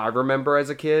only I remember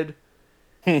as a kid.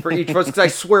 for each of us, because I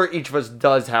swear each of us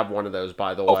does have one of those,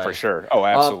 by the way. Oh, for sure. Oh,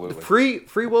 absolutely.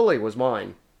 Free Willy was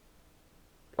mine.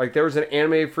 Like, there was an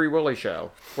animated Free Willy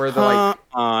show where the like.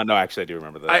 No, actually, I do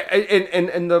remember that.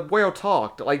 And the whale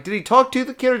talked. Like, did he talk to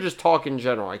the kid or just talk in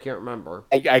general? I can't remember.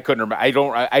 I couldn't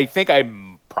remember. I think I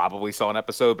probably saw an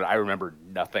episode, but I remember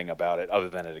nothing about it other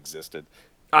than it existed.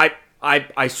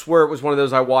 I swear it was one of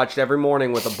those I watched every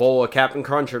morning with a bowl of Captain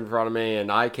Crunch in front of me,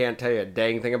 and I can't tell you a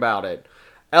dang thing about it.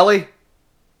 Ellie,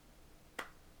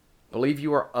 believe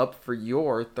you are up for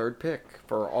your third pick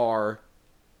for our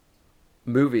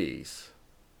movies.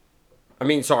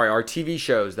 Our TV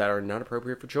shows that are not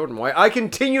appropriate for children. Why I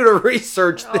continue to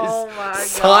research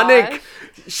this Sonic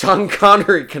Sean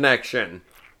Connery connection.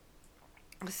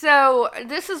 So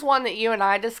this is one that you and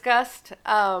I discussed,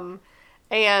 and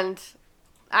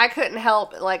I couldn't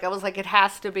help. Like, I was like, it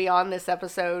has to be on this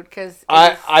episode because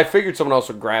I figured someone else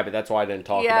would grab it. That's why I didn't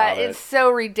talk about it. Yeah, it's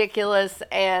so ridiculous,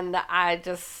 and I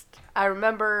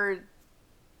remember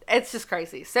it's just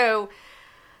crazy. So,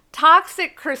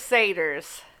 Toxic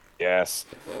Crusaders. Yes.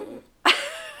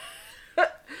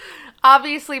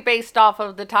 Obviously based off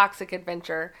of the Toxic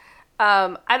Avenger.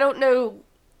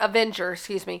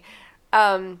 Excuse me.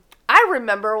 I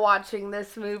remember watching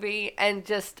this movie and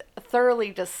just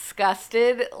thoroughly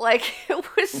disgusted. Like, it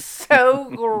was so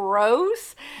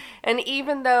gross. And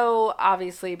even though,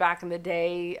 obviously, back in the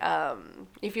day,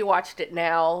 if you watched it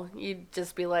now, you'd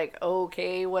just be like,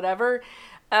 okay, whatever.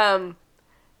 A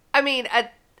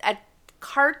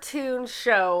cartoon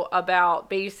show about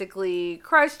basically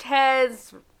crushed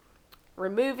heads,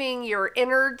 removing your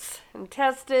innards,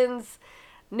 intestines,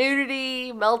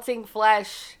 nudity, melting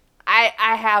flesh.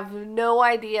 I have no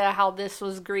idea how this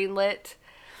was greenlit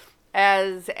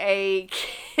as a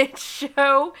kid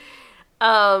show.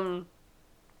 I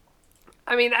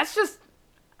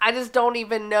just don't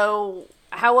even know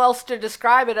how else to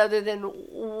describe it other than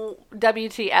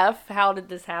WTF, how did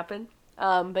this happen?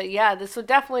 But yeah, this would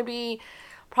definitely be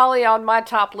probably on my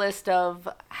top list of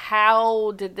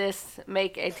how did this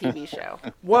make a TV show.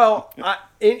 Well,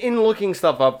 in looking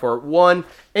stuff up for it, one,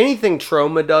 anything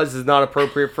Troma does is not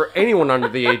appropriate for anyone under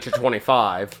the age of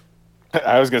 25.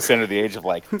 I was going to say under the age of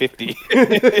like 50.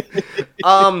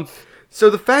 So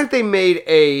the fact they made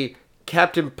a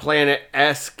Captain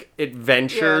Planet-esque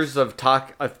adventures of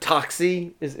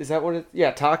Toxie, is that what it is?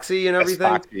 Yeah, Toxie and everything.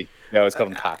 Toxie. No, it's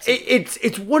called Toxie.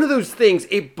 It's one of those things.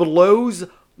 It blows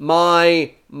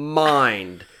my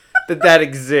mind that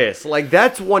exists. Like,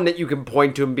 that's one that you can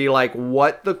point to and be like,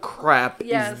 what the crap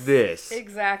is this?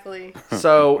 Exactly.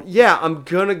 So, yeah, I'm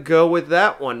gonna go with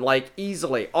that one, like,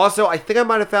 easily. Also, I think I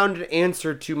might have found an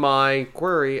answer to my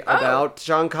query about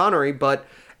Sean Connery, but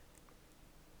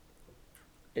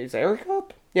is Eric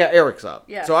up? Yeah, Eric's up.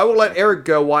 Yeah. So I will let Eric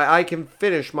go while I can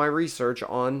finish my research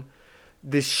on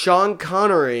this Sean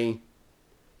Connery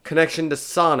connection to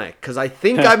Sonic, because I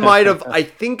think I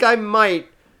might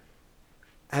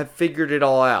have figured it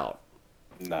all out.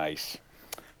 Nice.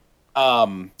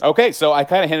 Okay, so I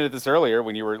kind of hinted at this earlier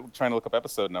when you were trying to look up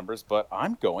episode numbers, but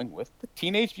I'm going with the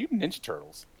Teenage Mutant Ninja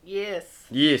Turtles. Yes.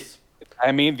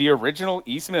 I mean, the original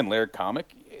Eastman and Laird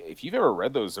comic, if you've ever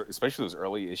read those, especially those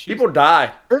early issues, people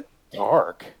die. They're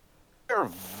dark. They're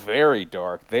very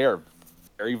dark. They are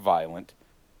very violent.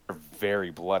 They're very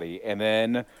bloody. And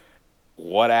then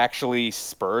what actually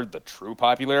spurred the true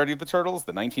popularity of the Turtles?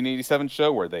 The 1987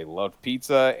 show where they loved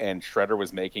pizza and Shredder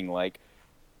was making like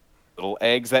little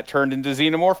eggs that turned into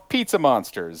xenomorph pizza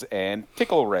monsters and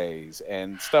tickle rays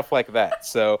and stuff like that.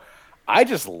 So I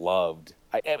just loved.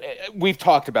 We've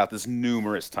talked about this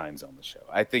numerous times on the show.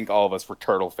 I think all of us were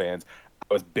Turtle fans.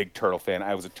 I was a big Turtle fan.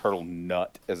 I was a Turtle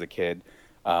nut as a kid.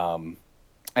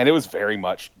 And it was very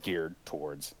much geared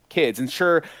towards kids. And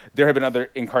sure, there have been other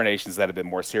incarnations that have been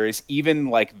more serious. Even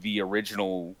like the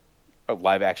original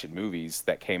live-action movies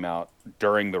that came out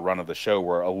during the run of the show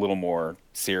were a little more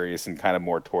serious and kind of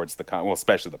more towards the comic. Well,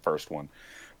 especially the first one,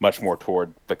 much more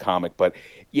toward the comic. But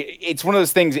it's one of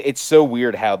those things. It's so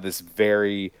weird how this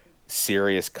very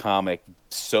serious comic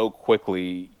so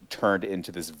quickly turned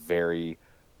into this very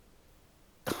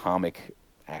comic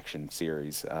action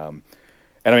series.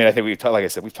 And I mean, I think like I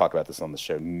said, we've talked about this on the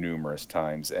show numerous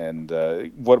times. And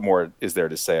what more is there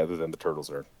to say other than the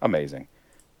Turtles are amazing?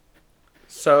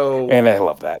 So, and I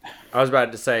love that. I was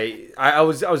about to say, I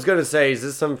was going to say, is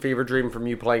this some fever dream from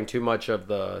you playing too much of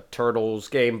the Turtles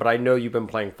game? But I know you've been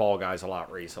playing Fall Guys a lot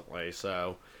recently,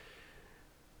 so.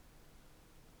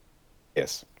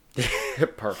 Yes.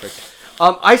 Perfect.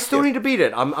 I still need to beat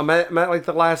it. I'm at like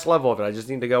the last level of it. I just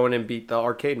need to go in and beat the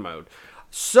arcade mode.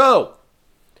 So,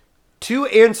 to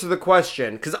answer the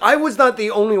question, because I was not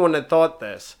the only one that thought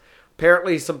this,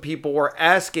 apparently some people were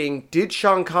asking, did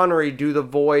Sean Connery do the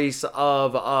voice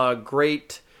of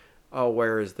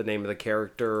where is the name of the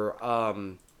character?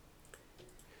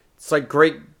 It's like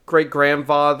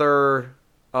great-grandfather,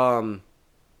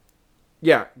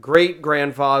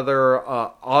 great-grandfather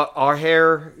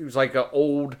Aher, who's like an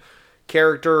old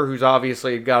character who's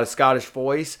obviously got a Scottish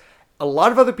voice. A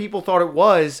lot of other people thought it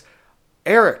was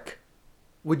Eric.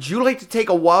 Would you like to take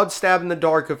a wild stab in the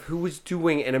dark of who was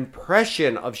doing an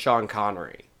impression of Sean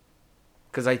Connery?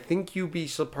 Because I think you'd be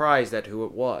surprised at who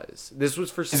it was. This was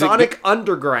for Sonic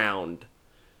Underground.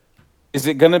 Is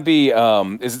it gonna be?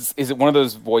 Is it one of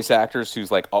those voice actors who's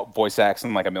like voice acts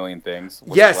in like a million things?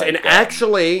 Yes, and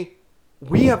actually,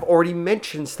 we have already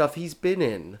mentioned stuff he's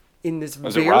been in this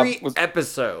very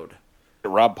episode.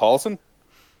 Rob Paulson?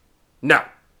 No.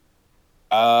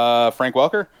 Frank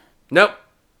Welker? Nope.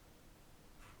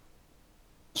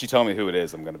 She told me who it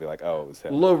is. I'm gonna be like, oh, it was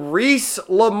him. Laurice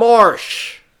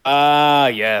LaMarche.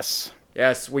 Yes.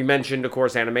 Yes, we mentioned, of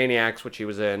course, Animaniacs, which he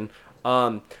was in.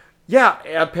 Yeah,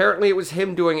 apparently it was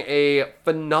him doing a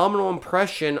phenomenal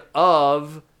impression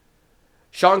of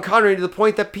Sean Connery to the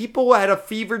point that people had a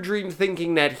fever dream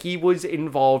thinking that he was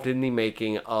involved in the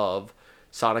making of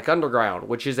Sonic Underground,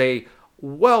 which is a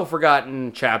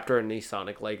well-forgotten chapter in the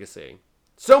Sonic legacy.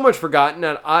 So much forgotten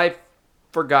that I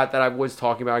forgot that I was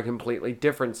talking about a completely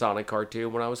different Sonic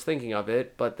cartoon when I was thinking of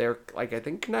it, but they're, like, I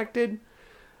think connected.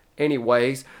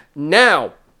 Anyways,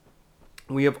 now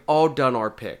we have all done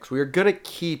our picks. We are going to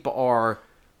keep our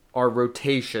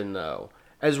rotation, though,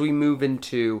 as we move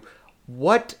into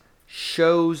what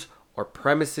shows or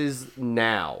premises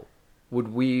now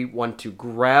would we want to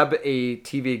grab a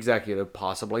TV executive,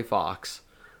 possibly Fox.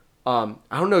 I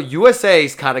don't know,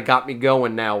 USA's kind of got me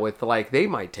going now with, like, they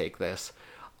might take this.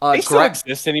 They still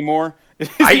exist anymore? Is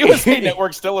the USA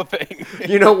Network still a thing?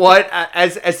 You know what?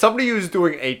 As somebody who's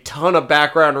doing a ton of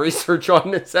background research on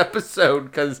this episode,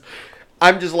 because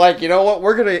I'm just like, you know what?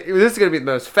 This is gonna be the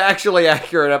most factually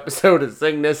accurate episode of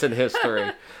Cygnus in history.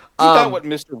 Is that what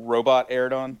Mr. Robot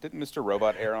aired on? Didn't Mr.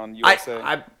 Robot air on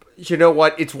USA? You know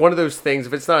what? It's one of those things.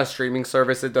 If it's not a streaming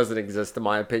service, it doesn't exist, in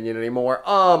my opinion, anymore.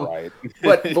 Right.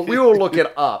 but we will look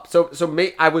it up. So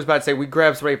I was about to say we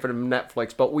grab somebody from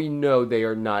Netflix, but we know they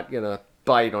are not gonna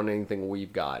bite on anything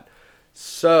we've got.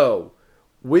 So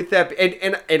with that,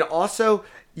 and also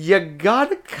you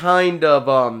gotta kind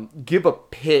of give a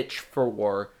pitch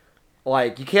for,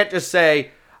 like, you can't just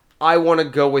say, I want to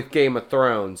go with Game of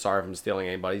Thrones. Sorry if I'm stealing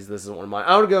anybody's. This isn't one of mine.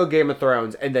 I want to go with Game of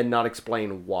Thrones and then not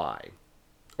explain why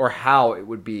or how it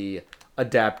would be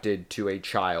adapted to a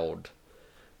child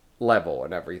level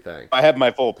and everything. I have my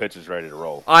full pitches ready to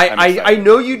roll. I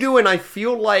know you do, and I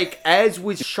feel like, as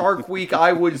with Shark Week,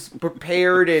 I was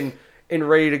prepared and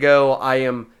ready to go. I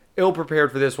am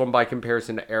ill-prepared for this one by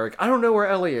comparison to Eric. I don't know where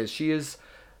Ellie is. She is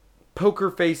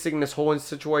poker-facing this whole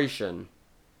situation.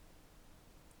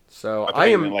 So I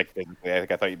am like physically. I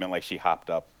thought you meant like she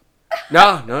hopped up.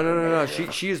 No.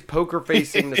 She is poker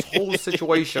facing this whole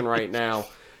situation right now.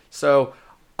 So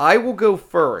I will go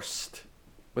first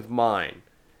with mine.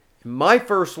 My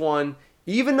first one,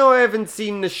 even though I haven't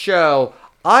seen the show,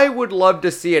 I would love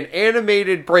to see an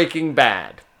animated Breaking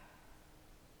Bad.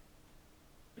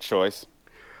 Choice.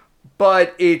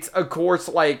 But it's, of course,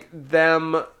 like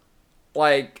them,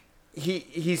 like,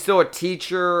 he's still a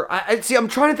teacher. I'm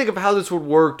trying to think of how this would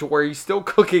work to where he's still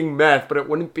cooking meth, but it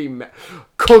wouldn't be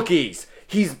cookies.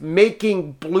 He's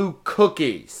making blue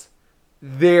cookies.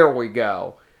 There we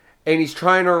go. And he's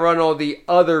trying to run all the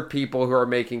other people who are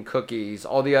making cookies.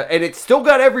 And it's still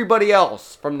got everybody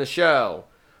else from the show,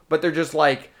 but they're just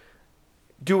like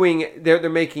they're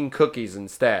making cookies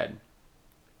instead.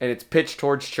 And it's pitched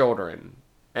towards children.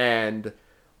 And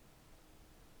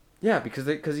yeah, because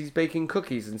he's baking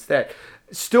cookies instead.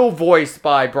 Still voiced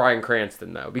by Bryan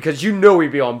Cranston, though, because you know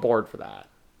he'd be on board for that.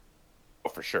 Oh,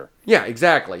 for sure. Yeah,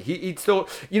 exactly. He'd still...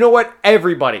 You know what?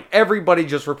 Everybody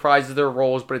just reprises their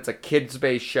roles, but it's a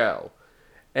kids-based show.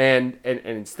 And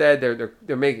instead,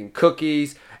 they're making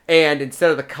cookies, and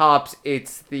instead of the cops,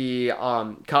 it's the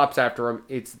cops after him.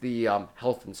 It's the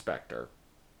health inspector.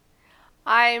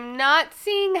 I'm not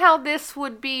seeing how this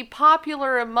would be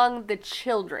popular among the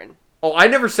children. Oh, I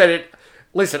never said it.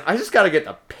 Listen, I just got to get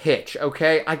the pitch,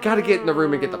 okay? I got to get in the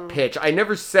room and get the pitch. I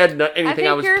never said anything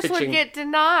I was pitching. I think yours would get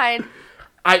denied.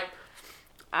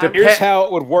 Here's how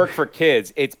it would work for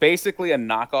kids. It's basically a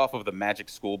knockoff of the Magic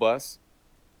School Bus.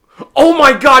 Oh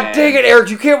my god, dang it, Eric,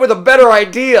 you came with a better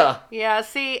idea. Yeah,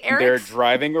 see, They're Eric's...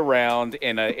 driving around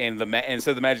instead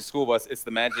of the Magic School Bus, it's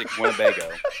the Magic Winnebago.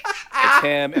 It's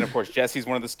him, and of course Jesse's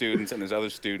one of the students, and there's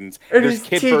other students. And There's he's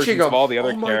kid teaching versions them. of all the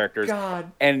other Oh my characters,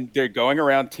 God. and they're going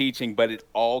around teaching, but it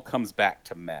all comes back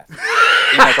to meth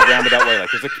in like a roundabout way.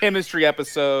 Like there's a chemistry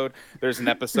episode, there's an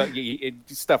episode,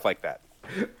 stuff like that.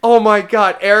 Oh my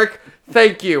god, Eric,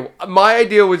 thank you. My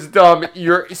idea was dumb.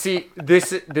 This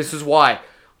is why.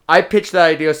 I pitched that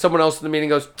idea, someone else in the meeting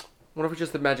goes, what if we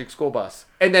just the Magic School Bus?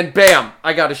 And then bam,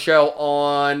 I got a show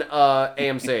on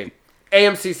AMC.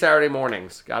 AMC Saturday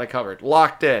mornings. Got it covered.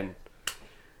 Locked in.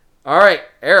 All right,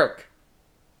 Eric.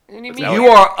 You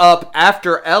are up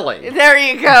after Ellie. There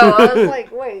you go. I was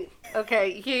like, wait.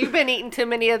 Okay, you've been eating too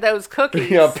many of those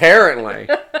cookies. Apparently.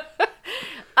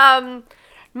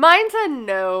 Mine's a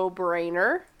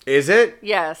no-brainer. Is it?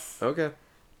 Yes. Okay.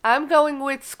 I'm going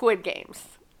with Squid Games.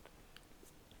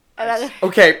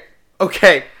 Okay.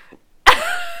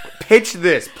 Pitch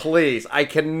this, please. I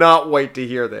cannot wait to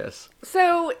hear this.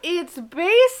 So it's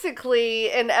basically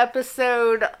an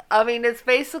episode. I mean, it's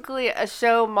basically a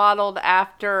show modeled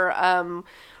after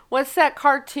what's that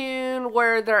cartoon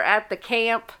where they're at the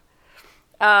camp?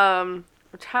 I'm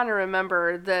trying to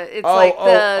remember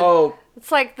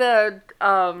it's like the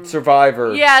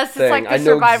Survivor. Yes, thing. it's like the I know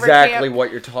Survivor exactly camp.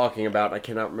 what you're talking about. I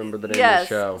cannot remember the name Yes. of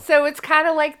the show. So it's kind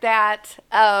of like that.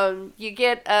 You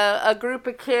get a group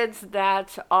of kids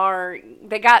that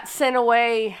they got sent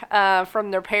away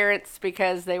from their parents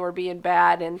because they were being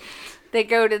bad, and they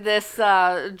go to this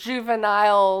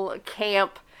juvenile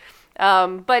camp.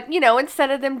 But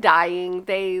instead of them dying,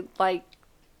 they like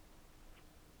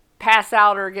pass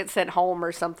out or get sent home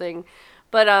or something.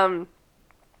 But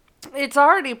it's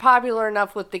already popular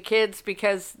enough with the kids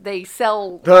because they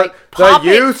sell The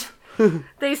youth?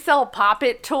 They sell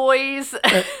Pop-It toys.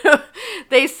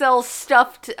 They sell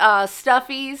stuffed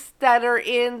stuffies that are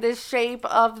in the shape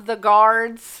of the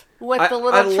guards with the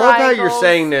little triangles. I love how you're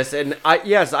saying this, and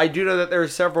yes, I do know that there are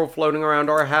several floating around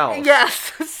our house.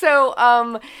 Yes. So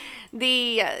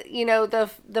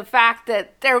the fact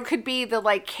that there could be the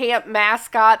like camp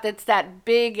mascot that's that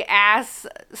big ass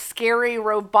scary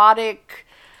robotic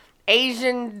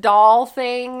Asian doll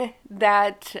thing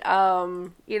that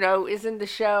is in the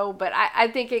show, but I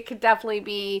think it could definitely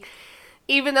be,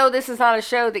 even though this is not a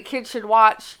show that kids should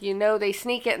watch, they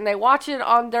sneak it and they watch it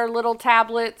on their little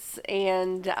tablets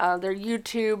and their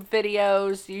YouTube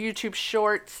videos, YouTube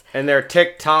shorts. And their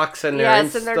TikToks and their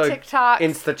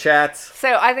Insta chats.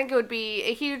 So I think it would be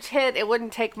a huge hit. It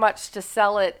wouldn't take much to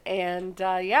sell it. And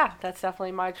that's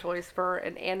definitely my choice for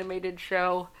an animated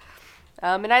show.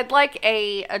 And I'd like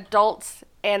a adult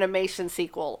animation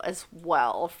sequel as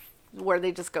well, where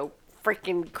they just go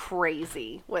freaking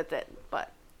crazy with it.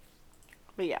 But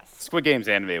yes. Squid Games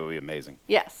anime would be amazing.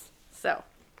 Yes. So.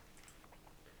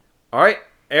 All right,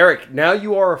 Eric, now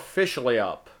you are officially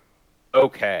up.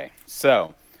 Okay,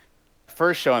 so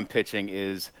first show I'm pitching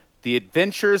is The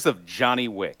Adventures of Johnny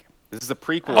Wick. This is a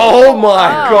prequel. Oh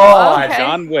my God! Okay.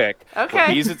 John Wick.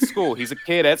 Okay. He's at school. He's a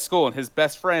kid at school, and his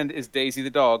best friend is Daisy the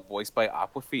dog, voiced by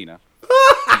Aquafina.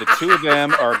 And the two of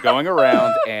them are going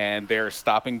around, and they're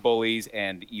stopping bullies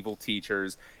and evil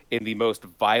teachers in the most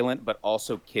violent but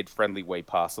also kid-friendly way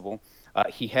possible.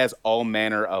 He has all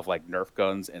manner of like Nerf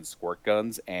guns and squirt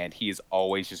guns, and he is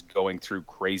always just going through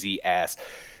crazy-ass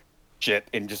shit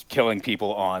and just killing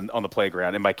people on the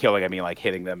playground. And by killing, I mean like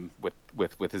hitting them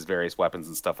with his various weapons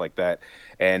and stuff like that.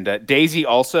 And Daisy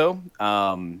also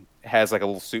has like a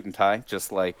little suit and tie,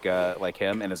 just like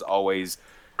him, and is always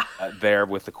there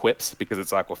with the quips because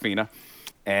it's Aquafina.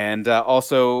 And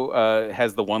also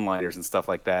has the one-liners and stuff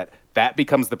like that. That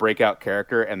becomes the breakout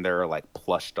character, and there are like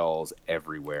plush dolls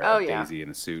everywhere of Daisy in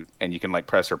a suit, and you can like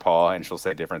press her paw, and she'll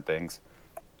say different things.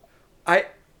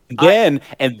 Then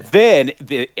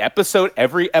the episode,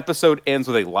 every episode ends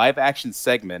with a live action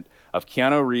segment of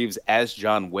Keanu Reeves as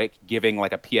John Wick giving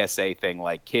like a PSA thing,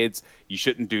 like, kids, you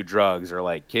shouldn't do drugs, or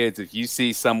like, kids, if you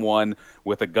see someone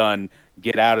with a gun,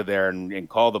 get out of there and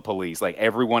call the police. Like,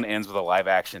 everyone ends with a live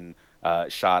action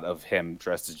shot of him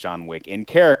dressed as John Wick in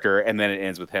character, and then it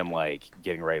ends with him like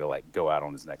getting ready to like go out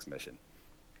on his next mission.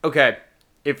 Okay,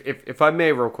 if I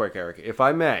may, real quick, Eric, if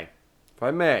I may,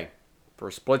 for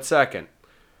a split second.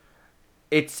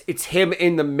 It's him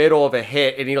in the middle of a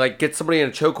hit, and he like gets somebody in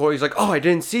a chokehold. He's like, "Oh, I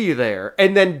didn't see you there,"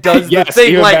 and then does the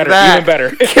thing like better, that, even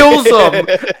better. kills him,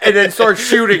 and then starts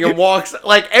shooting and walks.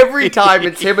 Like every time,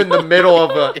 it's him in the middle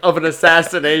of an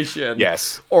assassination,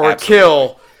 Yes, or absolutely. a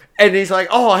kill, and he's like,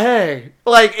 "Oh, hey!"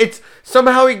 Like it's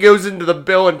somehow he goes into the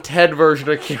Bill and Ted version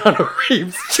of Keanu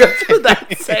Reeves just for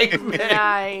that segment.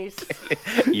 Nice.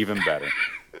 Even better.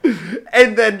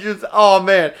 And then just, oh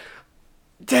man.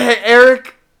 Dang,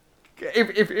 Eric,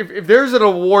 if there's an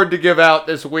award to give out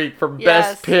this week for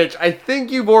best pitch, I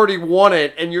think you've already won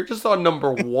it, and you're just on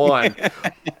number 1.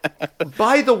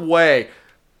 By the way,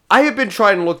 I have been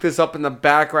trying to look this up in the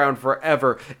background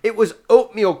forever. It was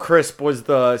Oatmeal Crisp was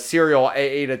the cereal I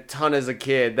ate a ton as a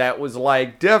kid that was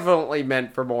like definitely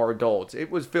meant for more adults. It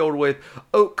was filled with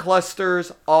oat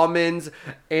clusters, almonds,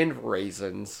 and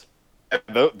raisins.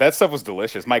 That stuff was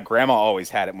delicious. My grandma always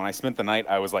had it. When I spent the night,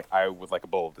 I was like, I would like a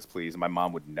bowl of this, please. And my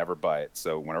mom would never buy it.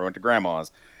 So when I went to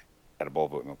grandma's, I had a bowl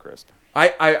of Oatmeal Crisp.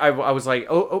 I was like,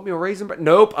 oh, oatmeal raisin, but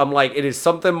nope. I'm like, it is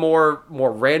something more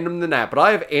random than that. But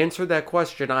I have answered that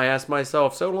question I asked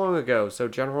myself so long ago. So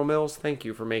General Mills, thank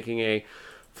you for making a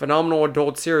phenomenal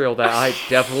adult cereal that I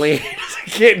definitely ate as a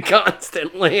kid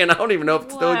constantly, and I don't even know if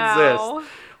it still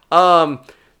exists.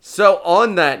 So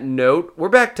on that note, we're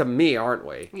back to me, aren't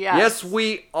we? Yes. Yes,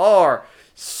 we are.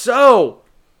 So,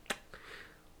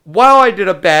 while I did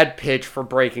a bad pitch for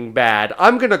Breaking Bad,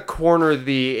 I'm going to corner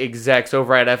the execs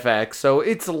over at FX. So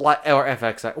it's or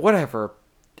FX, whatever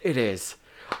it is.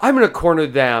 I'm going to corner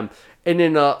them, and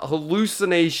in a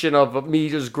hallucination of me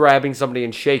just grabbing somebody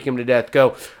and shaking him to death,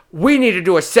 go, we need to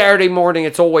do a Saturday morning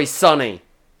It's Always Sunny.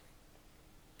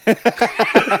 Do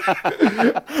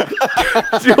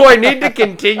I need to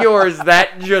continue, or is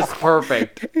that just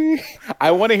perfect?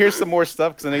 I want to hear some more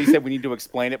stuff because I know you said we need to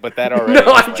explain it, but that already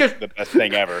is the best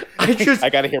thing ever. I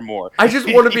got to hear more. I just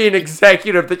want to be an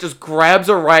executive that just grabs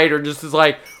a writer and just is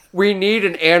like, we need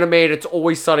an animated It's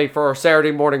Always Sunny for our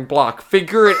Saturday morning block.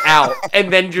 Figure it out.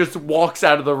 And then just walks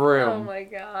out of the room. Oh my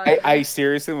God. I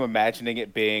seriously am imagining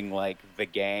it being like the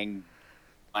gang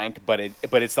but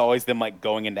it's always them like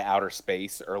going into outer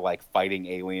space or like fighting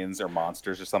aliens or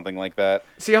monsters or something like that.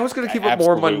 See, I was going to keep it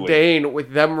more mundane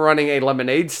with them running a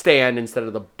lemonade stand instead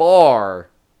of the bar.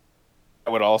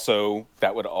 That would also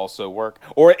work.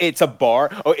 Or it's a bar.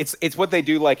 Oh, it's what they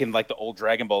do like in like the old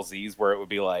Dragon Ball Z's where it would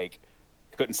be like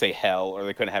couldn't say hell or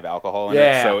they couldn't have alcohol in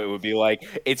it. So it would be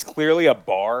like it's clearly a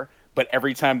bar. But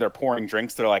every time they're pouring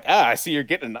drinks, they're like, I see you're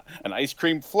getting an ice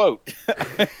cream float.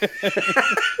 And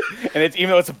it's even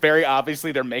though it's very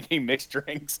obviously they're making mixed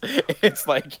drinks, it's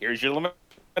like, here's your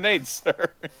lemonade,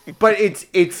 sir. But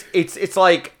it's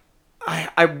like,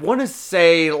 I want to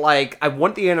say, like, I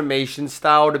want the animation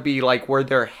style to be like where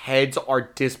their heads are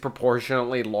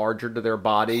disproportionately larger to their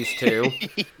bodies, too.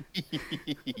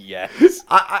 Yes.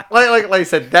 Like I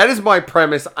said, that is my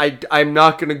premise. I'm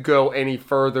not going to go any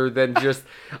further than just,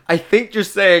 I think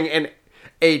just saying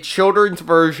a children's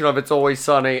version of It's Always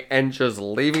Sunny and just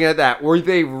leaving it at that, where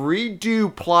they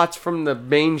redo plots from the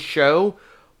main show,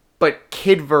 but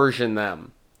kid version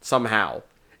them somehow.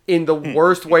 In the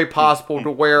worst way possible,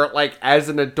 to where, like, as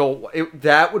an adult,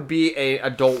 that would be a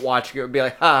adult watching it would be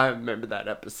like, I remember that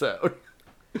episode.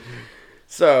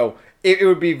 So, it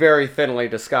would be very thinly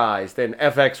disguised, and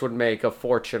FX would make a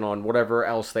fortune on whatever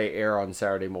else they air on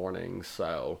Saturday mornings.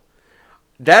 So,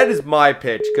 that is my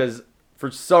pitch, because for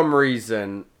some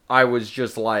reason, I was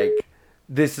just like,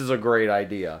 this is a great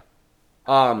idea.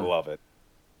 Love it.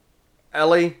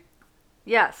 Ellie?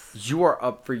 Yes. You are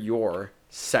up for your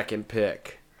second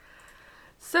pick.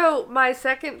 So, my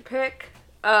second pick,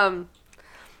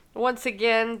 once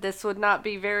again, this would not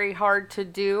be very hard to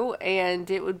do, and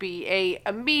it would be a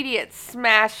immediate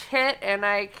smash hit, and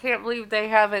I can't believe they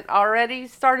haven't already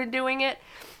started doing it.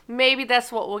 Maybe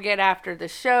that's what we'll get after the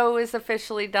show is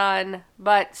officially done,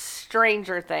 but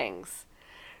Stranger Things.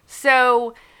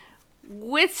 So,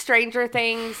 with Stranger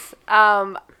Things,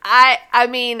 I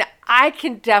mean, I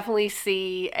can definitely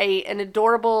see an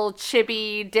adorable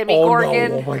chibi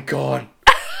Demogorgon. Oh my God.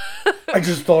 I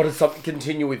just thought of something.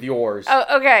 Continue with yours.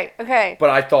 Oh, okay.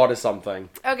 But I thought of something.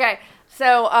 Okay.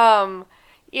 So,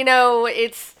 you know,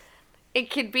 it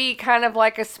could be kind of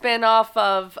like a spin-off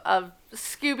of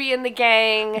Scooby and the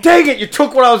Gang. Dang it, you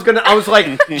took what I was like,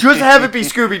 just have it be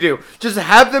Scooby-Doo. Just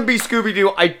have them be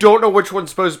Scooby-Doo. I don't know which one's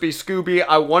supposed to be Scooby.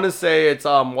 I want to say it's,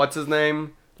 what's his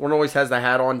name? One always has the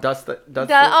hat on, Dustin.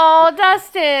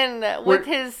 Dustin with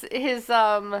his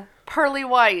pearly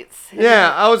whites.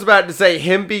 Yeah, I was about to say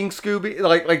him being Scooby,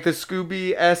 like the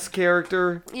Scooby-esque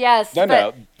character. Yes.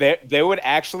 No. They would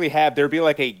actually have there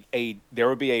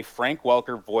would be a Frank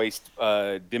Welker voiced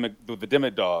the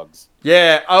Demodogs.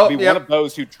 Yeah. Oh, be one of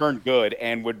those who turned good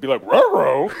and would be like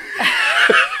Roro.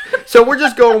 So we're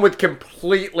just going with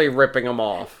completely ripping them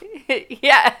off.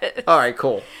 Yeah. All right.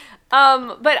 Cool.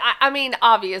 But I mean,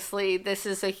 obviously, this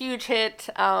is a huge hit.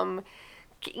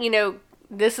 You know,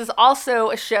 this is also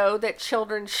a show that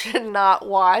children should not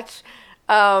watch.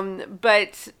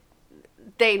 But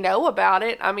they know about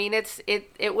it. I mean,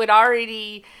 it would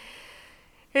already.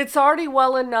 It's already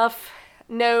well enough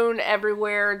known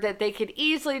everywhere that they could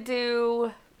easily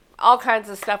do all kinds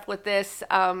of stuff with this.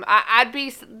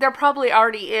 There probably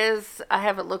already is, I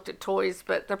haven't looked at toys,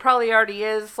 but there probably already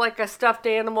is like a stuffed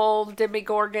animal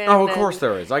Demogorgon. Oh, of course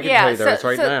there is. I can tell you there is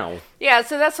right now. Yeah,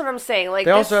 so that's what I'm saying. Like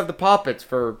they also have the poppets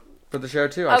for the show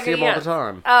too. I see them all the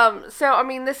time. So I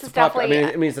mean, this is definitely.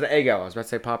 definitely. It means an Eggo. I was about to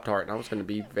say Pop-Tart, and I was going to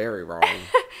be very wrong.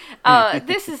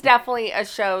 This is definitely a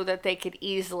show that they could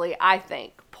easily, I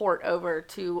think, port over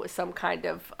to some kind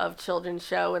of children's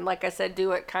show, and like I said,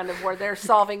 do it kind of where they're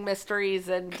solving mysteries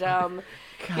and God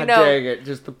dang it,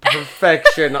 just the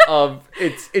perfection of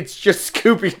it's just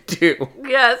Scooby-Doo.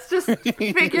 Yeah, it's just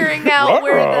figuring out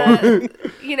where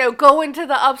going to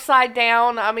the upside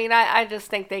down. I mean, I just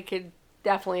think they could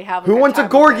definitely have Who wants a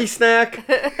Gorgie snack?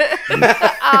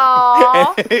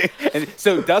 Aww. And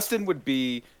so Dustin would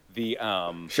be the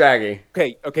Shaggy.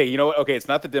 Okay, you know what? Okay, it's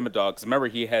not the Dimmadog, because remember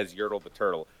he has Yertle the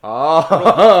turtle. Oh. Yertle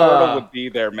the turtle would be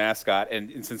their mascot,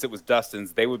 and since it was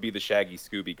Dustin's, they would be the Shaggy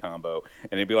Scooby combo,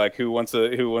 and it'd be like, who wants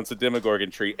a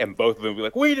Demogorgon treat? And both of them would be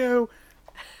like, we do.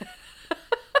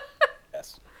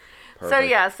 Yes. So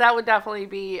yes, that would definitely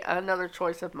be another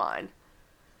choice of mine.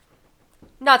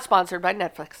 Not sponsored by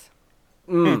Netflix.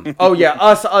 Oh yeah,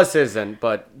 us isn't,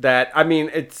 but that, I mean,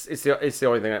 it's the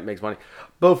only thing that makes money.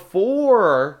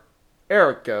 Before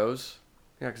Eric goes,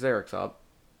 yeah, because Eric's up.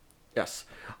 Yes.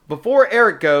 Before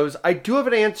Eric goes, I do have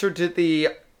an answer to the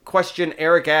question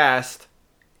Eric asked.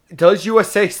 Does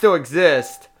USA still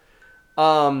exist?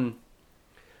 So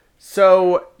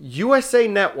USA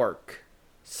Network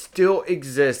still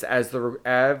exists as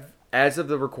of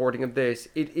the recording of this.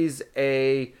 It is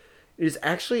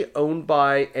actually owned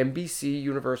by NBC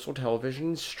Universal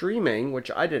Television Streaming,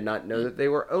 which I did not know that they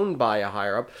were owned by a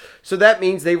higher up. So that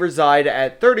means they reside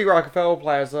at 30 Rockefeller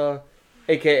Plaza,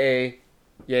 a.k.a.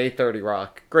 Yay 30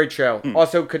 Rock. Great show.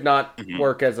 Also could not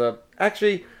work as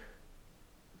actually,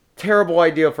 terrible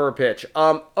idea for a pitch.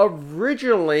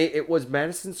 Originally, it was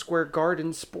Madison Square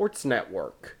Garden Sports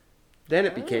Network. Then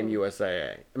it became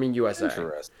USA.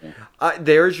 Interesting.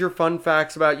 There's your fun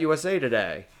facts about USA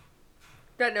Today.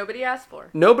 That nobody asked for.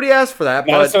 Nobody asked for that.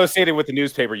 Not associated with the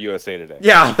newspaper USA Today.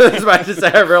 Yeah, I was about to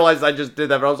say, I realized I just did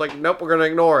that, but I was like, nope, we're going to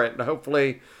ignore it. And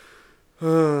hopefully.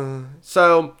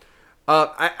 So,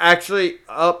 I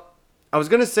was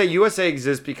going to say USA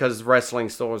exists because wrestling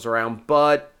still is around,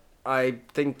 but I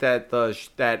think that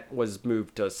that was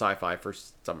moved to Sci-Fi for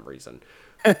some reason.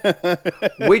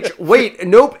 Wait,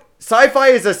 nope. Sci-Fi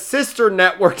is a sister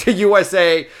network to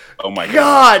USA. Oh my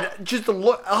God. Just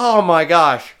look. Oh my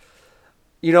gosh.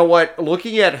 You know what?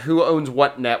 Looking at who owns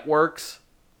what networks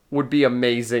would be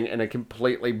amazing in a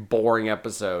completely boring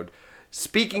episode.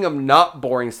 Speaking of not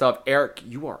boring stuff, Eric,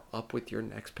 you are up with your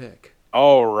next pick.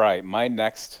 All right, my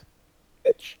next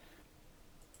pitch.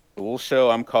 The little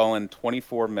show I'm calling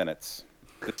 24 Minutes.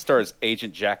 It stars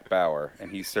Agent Jack Bauer,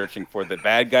 and he's searching for the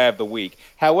bad guy of the week.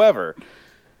 However,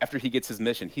 after he gets his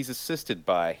mission, he's assisted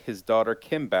by his daughter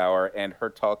Kim Bauer and her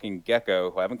talking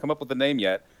gecko, who I haven't come up with a name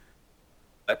yet,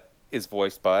 is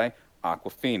voiced by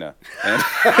Awkwafina. And,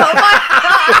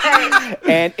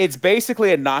 and it's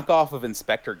basically a knockoff of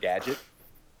Inspector Gadget.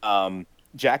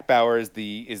 Jack Bauer is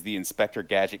the Inspector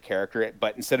Gadget character,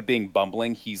 but instead of being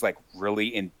bumbling, he's like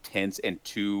really intense and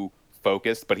too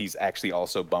focused, but he's actually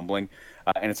also bumbling.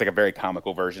 And it's like a very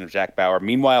comical version of Jack Bauer.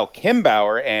 Meanwhile, Kim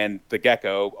Bauer and the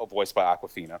gecko, voiced by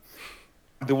Awkwafina,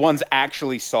 the ones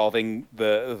actually solving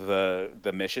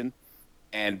the mission.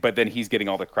 But then he's getting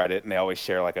all the credit, and they always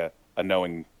share like a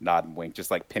knowing nod and wink, just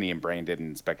like Penny and Brain did in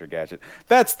Inspector Gadget.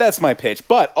 That's my pitch.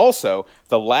 But also,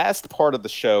 the last part of the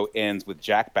show ends with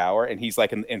Jack Bauer, and he's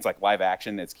like it's like live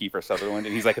action. It's Kiefer Sutherland,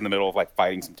 and he's like in the middle of like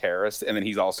fighting some terrorists, and then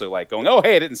he's also like going, "Oh,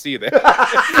 hey, I didn't see you there."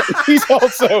 He's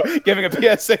also giving a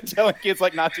PSA telling kids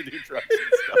like not to do drugs and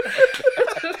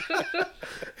stuff like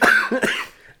that.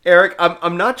 Eric,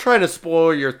 I'm not trying to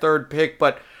spoil your third pick,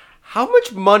 but how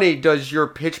much money does your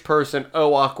pitch person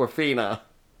owe Awkwafina?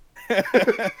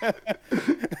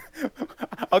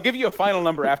 I'll give you a final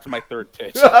number after my third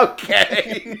pitch.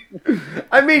 Okay.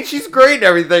 I mean, she's great and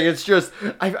everything. It's just,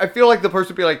 I feel like the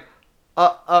person would be like,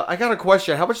 I got a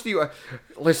question. How much do you...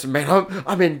 Listen, man,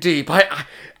 I'm in deep.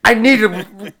 I need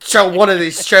to show one of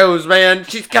these shows, man.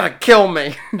 She's going to kill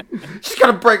me. She's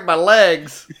going to break my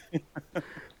legs.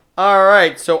 All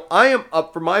right, so I am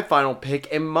up for my final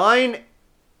pick, and mine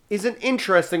is an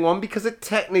interesting one because it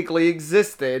technically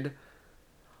existed,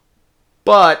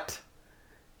 but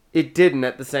it didn't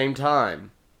at the same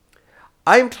time.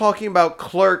 I am talking about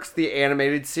Clerks, the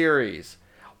animated series.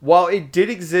 While it did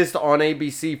exist on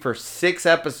ABC for 6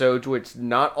 episodes, which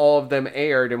not all of them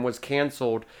aired and was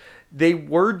canceled, they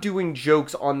were doing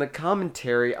jokes on the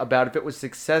commentary about if it was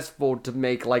successful to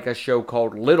make like a show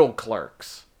called Little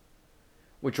Clerks,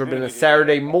 which would have been a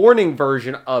Saturday morning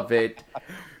version of it,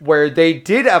 where they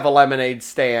did have a lemonade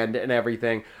stand and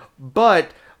everything.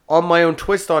 But on my own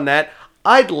twist on that,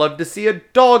 I'd love to see a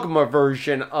Dogma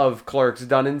version of Clerks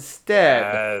done instead.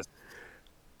 Yes.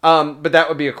 But that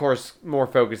would be, of course, more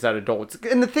focused at adults.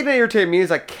 And the thing that irritated me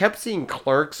is I kept seeing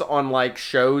Clerks on, like,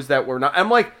 shows that were not... I'm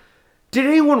like, did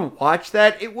anyone watch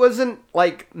that? It wasn't,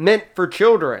 like, meant for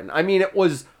children. I mean, it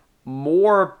was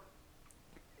more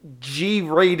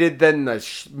G-rated than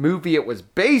the movie it was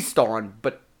based on,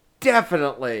 but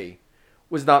definitely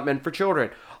was not meant for children.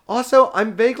 Also,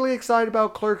 I'm vaguely excited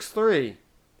about Clerks 3.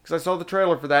 Because I saw the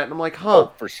trailer for that, and I'm like, huh.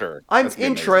 Oh, for sure. I'm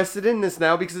interested in this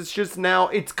now, because it's just now,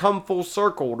 it's come full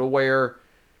circle to where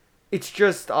it's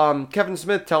just Kevin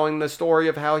Smith telling the story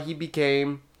of how he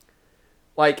became,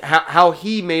 like, how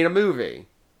he made a movie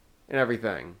and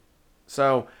everything.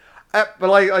 So, but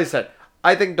like I said,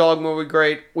 I think Dogma would be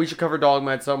great. We should cover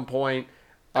Dogma at some point.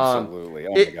 Absolutely.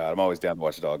 Oh my God, I'm always down to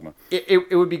watch Dogma.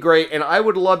 It would be great, and I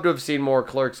would love to have seen more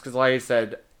Clerks, because like I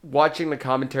said, watching the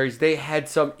commentaries, they had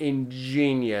some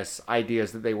ingenious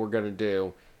ideas that they were going to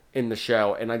do in the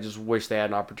show, and I just wish they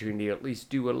had an opportunity to at least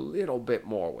do a little bit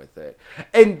more with it.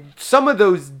 And some of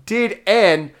those did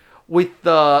end with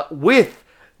the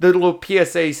little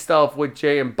PSA stuff with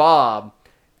Jay and Bob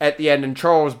at the end, and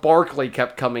Charles Barkley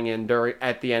kept coming in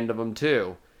at the end of them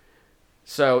too.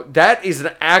 So that is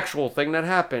an actual thing that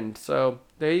happened. So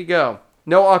there you go.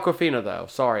 No Aquafina though.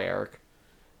 Sorry, Eric.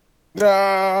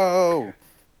 No.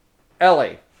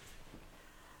 Ellie.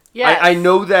 Yes. I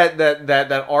know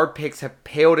that our picks have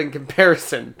paled in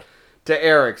comparison to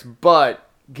Eric's, but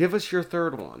give us your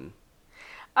third one.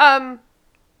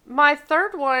 My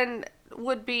third one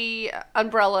would be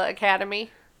Umbrella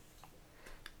Academy.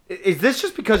 Is this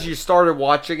just because you started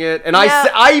watching it? And Yeah.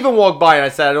 I even walked by and I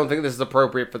said, I don't think this is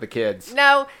appropriate for the kids.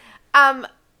 No,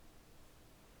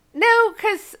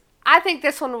 because I think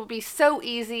this one would be so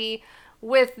easy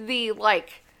with the,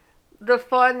 like, the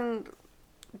fun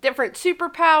different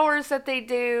superpowers that they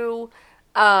do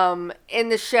in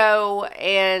the show,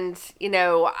 and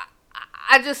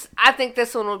I think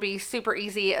this one would be super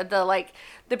easy.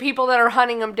 The people that are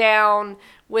hunting them down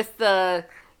with the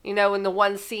in the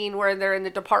one scene where they're in the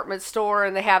department store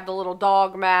and they have the little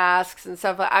dog masks and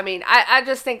stuff. I mean, I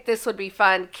just think this would be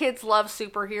fun. Kids love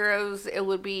superheroes. It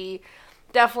would be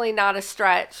definitely not a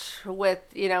stretch with,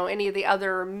 any of the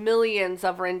other millions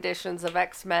of renditions of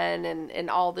X-Men and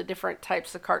all the different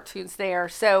types of cartoons there.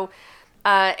 So,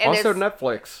 and also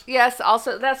Netflix. Yes,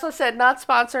 also, that's what I said, not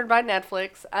sponsored by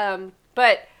Netflix.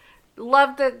 But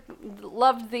love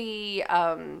the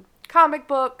comic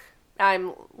book.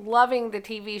 I'm loving the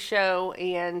TV show,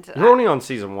 and You're only on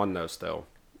season 1 though still.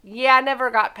 yeah, I never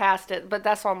got past it, but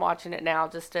that's why I'm watching it now,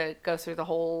 just to go through the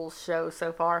whole show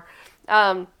so far.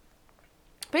 But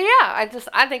yeah,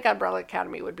 I think Umbrella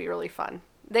Academy would be really fun.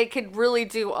 They could really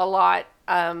do a lot.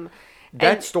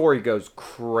 That story goes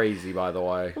crazy, by the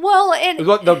way. Well, and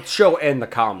The show and the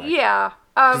comic. yeah,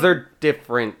 'Cause they're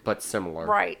different but similar.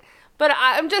 right. But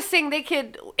I'm just saying they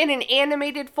could, in an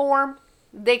animated form,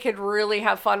 they could really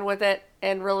have fun with it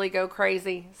and really go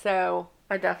crazy. So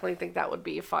I definitely think that would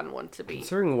be a fun one to be.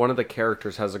 Considering one of the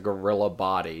characters has a gorilla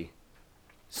body.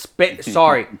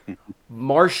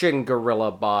 Martian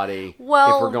gorilla body.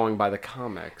 Well- if we're going by the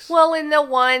comics. Well, in the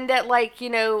one that,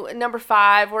 number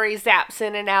 5, where he zaps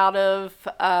in and out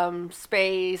of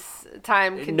space,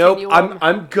 time continuum.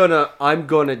 Nope. I'm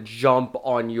gonna jump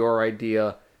on your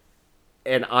idea,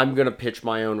 and I'm gonna pitch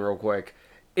my own real quick.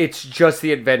 It's just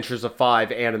the Adventures of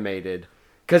 5 animated,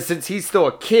 because since he's still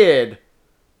a kid,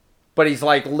 but he's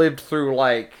lived through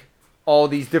all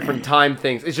these different time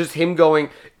things. It's just him going.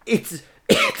 It's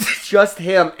just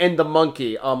him and the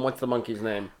monkey. What's the monkey's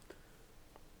name?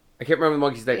 I can't remember the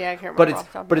monkey's name. Yeah, I can't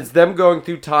remember. But it's them going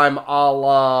through time, a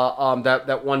la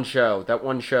that one show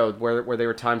where they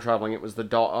were time traveling. It was the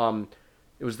dog.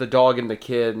 It was the dog and the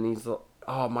kid, and he's.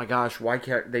 Oh my gosh! Why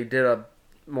can't they did a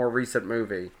more recent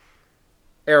movie?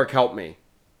 Eric, help me.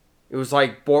 It was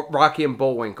like Rocky and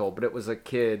Bullwinkle, but it was a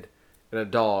kid and a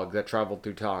dog that traveled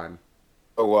through time.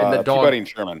 Oh, and the dog. Peabody and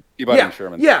Sherman. And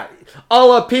Sherman. Yeah, a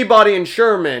la Peabody and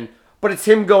Sherman, but it's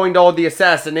him going to all the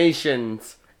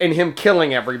assassinations and him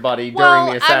killing everybody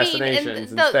during the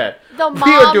assassinations instead.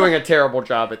 We are doing a terrible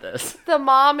job at this. The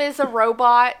mom is a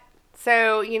robot,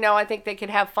 so, I think they could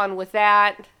have fun with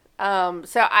that.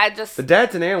 The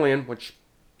dad's an alien, which...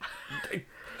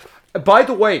 By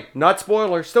the way, not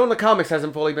spoiler, still in the comics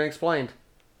hasn't fully been explained.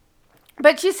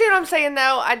 But you see what I'm saying,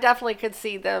 though? I definitely could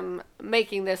see them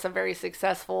making this a very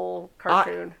successful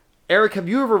cartoon. Eric, have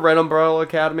you ever read Umbrella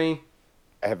Academy?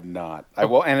 I have not. I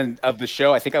will, and of the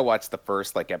show, I think I watched the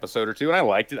first episode or two, and I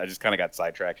liked it. I just kind of got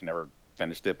sidetracked and never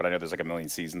finished it. But I know there's like a million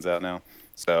seasons out now,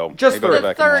 so just maybe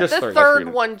the the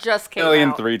third one just came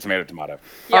out. 3 tomato.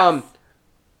 Yes.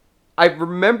 I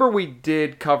remember we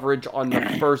did coverage on the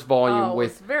first volume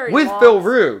with long. Phil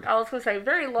Rude. I was going to say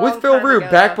very long. With Phil time Rude,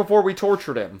 ago. back before we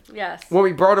tortured him. Yes. When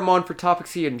we brought him on for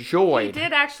topics he enjoyed. He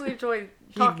did actually enjoy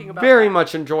talking about very that.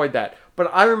 much enjoyed that. But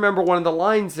I remember one of the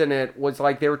lines in it was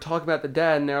like they were talking about the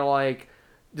dad and they're like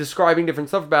describing different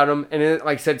stuff about him and it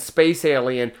like said space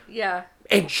alien. Yeah.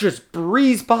 And just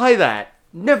breezed by that.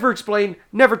 Never explained,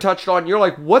 never touched on. You're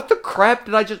like, what the crap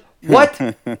did I just... What?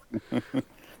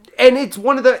 And it's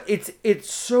one of the...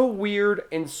 It's so weird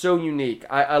and so unique.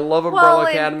 I love Umbrella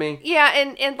Academy. Yeah,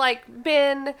 and like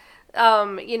Ben,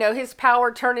 his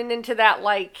power turning into that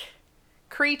like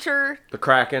creature. The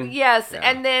Kraken. Yes, Yeah.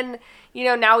 and then,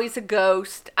 now he's a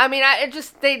ghost. I mean,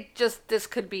 this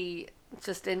could be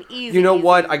just an easy... You know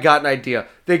what? I got an idea.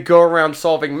 They go around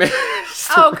solving mysteries.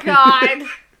 Oh, God.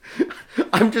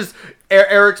 I'm just...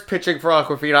 Eric's pitching for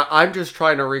Aquafina. I'm just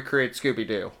trying to recreate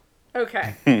Scooby-Doo.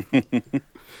 Okay.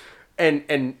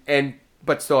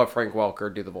 But still have Frank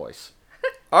Welker do the voice.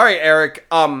 All right, Eric.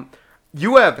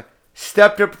 You have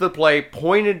stepped up to the plate,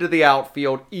 pointed to the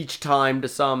outfield each time to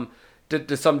some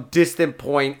distant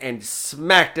point, and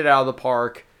smacked it out of the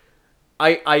park.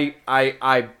 I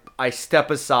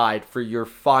step aside for your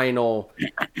final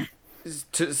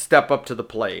to step up to the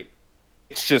plate.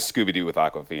 It's just Scooby-Doo with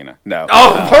Aquafina. No.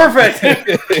 Oh, perfect!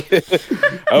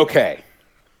 Okay.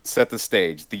 Set the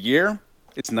stage. The year,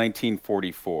 it's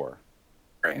 1944.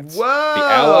 France.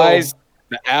 Whoa!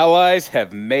 The Allies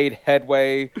have made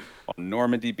headway on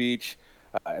Normandy Beach,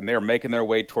 and they're making their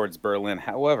way towards Berlin.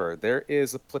 However, there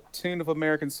is a platoon of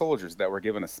American soldiers that were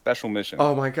given a special mission.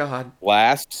 Oh, my God.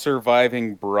 Last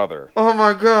surviving brother. Oh,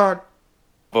 my God.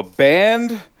 A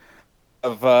band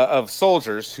of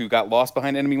soldiers who got lost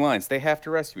behind enemy lines. They have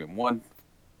to rescue him. One,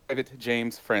 Private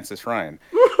James Francis Ryan.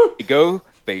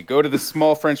 They go to the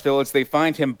small French village. They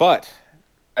find him, but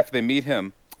after they meet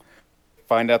him,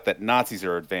 find out that Nazis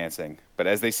are advancing. But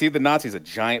as they see the Nazis, a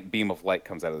giant beam of light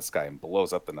comes out of the sky and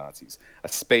blows up the Nazis. A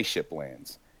spaceship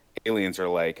lands. Aliens are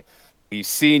like, we've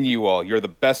seen you all. You're the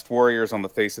best warriors on the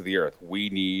face of the earth. We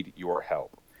need your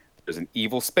help. There's an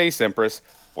evil space empress,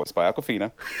 voiced by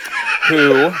Aquafina,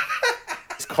 who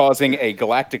is causing a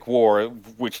galactic war,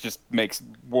 which just makes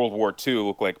World War II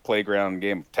look like a playground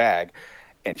game of tag.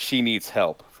 And she needs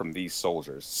help from these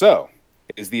soldiers. So,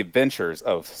 it is the adventures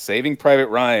of Saving Private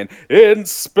Ryan in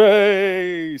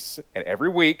space. And every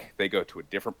week, they go to a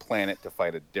different planet to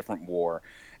fight a different war.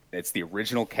 It's the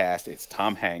original cast. It's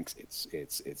Tom Hanks.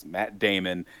 It's Matt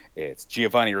Damon. It's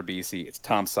Giovanni Ribisi. It's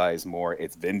Tom Sizemore.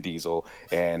 It's Vin Diesel.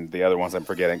 And the other ones I'm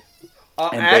forgetting.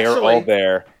 And they are all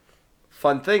there.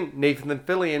 Fun thing, Nathan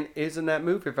Fillion is in that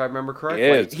movie, if I remember correctly.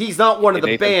 He is. He's not one of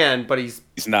the band, but he's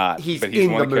not. He's but he's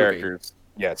in one the of the movie. Characters.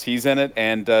 Yes, he's in it,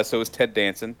 and so is Ted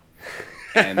Danson.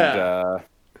 And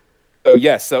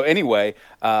so anyway,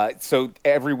 so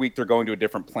every week they're going to a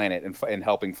different planet and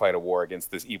helping fight a war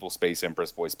against this evil space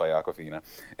empress voiced by Aquafina.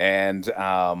 And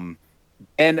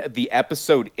the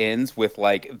episode ends with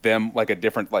like them like a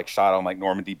different like shot on like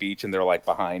Normandy Beach, and they're like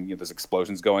behind there's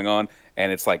explosions going on,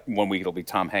 and it's like one week it'll be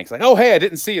Tom Hanks like, oh hey, I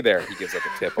didn't see you there. He gives like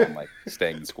a tip on like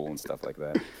staying in school and stuff like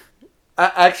that.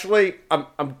 Actually,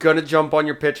 I'm gonna jump on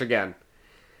your pitch again,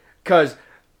 because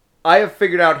I have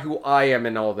figured out who I am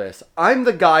in all this. I'm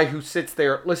the guy who sits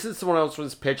there, listens to someone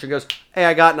else's pitch, and goes, hey,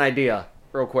 I got an idea,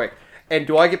 real quick. And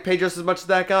do I get paid just as much as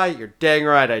that guy? You're dang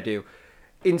right I do.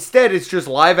 Instead, it's just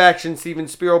live-action Steven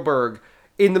Spielberg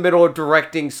in the middle of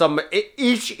directing some...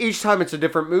 Each time it's a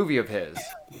different movie of his.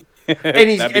 And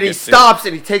he stops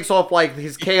and he takes off like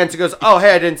his cans and goes, oh,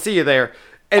 hey, I didn't see you there.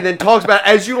 And then talks about,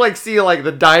 as you like see like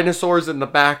the dinosaurs in the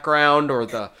background or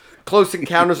the Close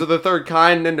Encounters of the Third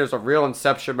Kind, and then there's a real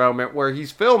Inception moment where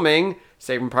he's filming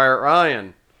Saving Private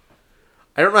Ryan.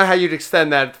 I don't know how you'd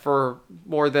extend that for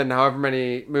more than however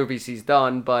many movies he's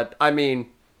done, but I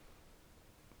mean,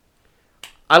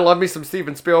 I love me some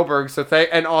Steven Spielberg.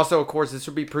 And also, of course, this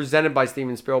would be presented by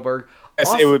Steven Spielberg. Yes,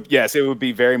 awesome. it would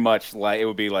be very much like it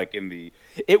would be like in the.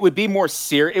 It would be more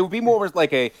serious. It would be more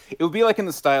like a. It would be like in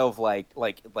the style of like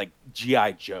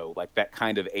G.I. Joe, like that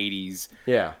kind of 80s,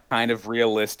 kind of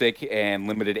realistic and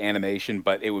limited animation.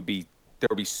 But there would be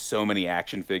so many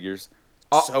action figures.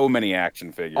 So many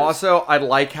action figures. Also, I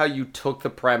like how you took the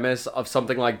premise of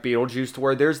something like Beetlejuice to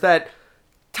where there's that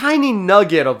tiny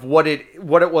nugget of what it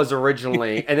was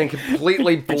originally, and then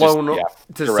completely blown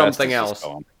to something else.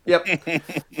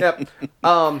 Yep.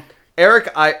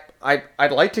 Eric,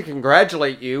 I'd like to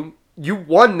congratulate you. you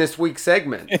won this week's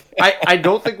segment. I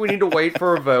don't think we need to wait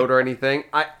for a vote or anything.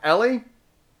 Ellie,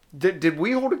 did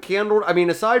we hold a candle? I mean,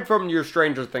 aside from your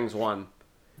Stranger Things one,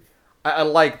 I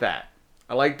like that.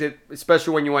 I liked it,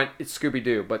 especially when you went, it's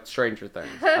Scooby-Doo, but Stranger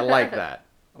Things. I like that.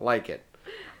 I like it.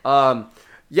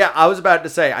 Yeah, I was about to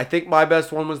say, I think my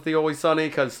best one was The Always Sunny,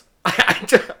 because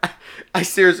I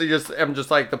seriously am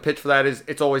just like, the pitch for that is,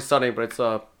 it's Always Sunny, but it's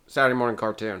a Saturday morning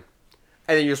cartoon.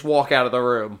 And then you just walk out of the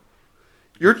room.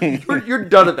 You're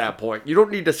done at that point. You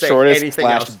don't need to say anything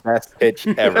else. Best pitch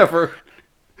ever.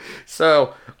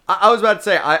 So, I was about to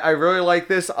say, I really like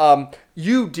this.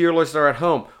 You, dear listener at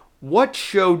home, what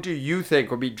show do you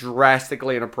think would be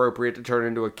drastically inappropriate to turn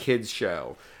into a kid's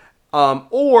show?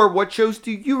 Or what shows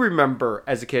do you remember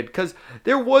as a kid? Because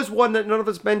there was one that none of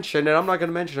us mentioned, and I'm not going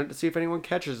to mention it to see if anyone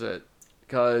catches it.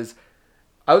 Because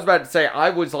I was about to say, I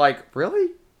was like,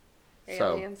 really?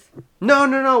 Aliens? So,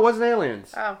 no, it wasn't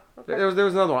Aliens. Oh, okay. There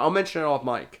was another one. I'll mention it off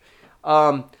mic.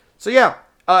 So yeah,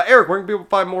 Eric, where can people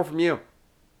find more from you?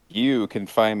 You can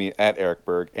find me at Eric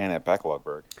Berg and at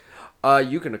Backlogberg.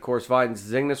 You can, of course, find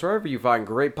Zingness wherever you find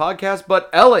great podcasts. But,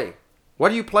 Ellie,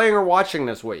 what are you playing or watching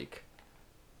this week?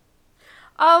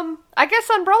 I guess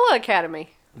Umbrella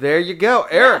Academy. There you go.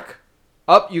 Eric.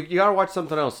 You got to watch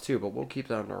something else, too, but we'll keep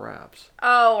that under wraps.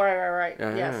 Oh, right.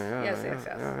 Yes.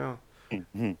 Yes.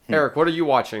 Eric, what are you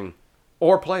watching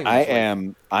or playing this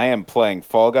week? I am playing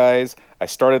Fall Guys. I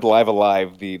started Live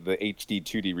Alive, the HD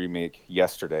 2D remake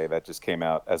yesterday. That just came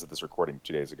out as of this recording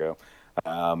 2 days ago.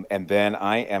 And then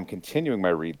I am continuing my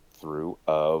read-through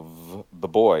of The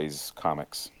Boys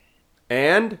comics.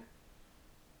 And?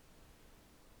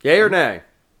 Yay or nay?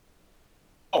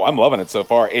 Oh, I'm loving it so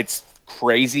far. It's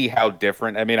crazy how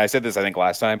different. I mean, I said this, I think,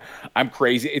 last time.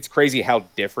 It's crazy how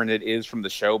different it is from the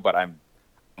show, but I'm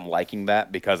liking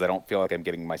that because I don't feel like I'm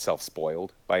getting myself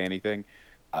spoiled by anything.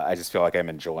 I just feel like I'm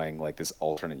enjoying like this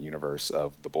alternate universe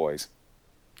of The Boys.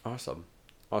 Awesome.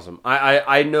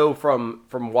 I know from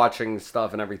watching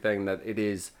stuff and everything that it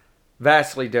is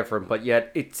vastly different, but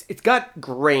yet it's got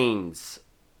grains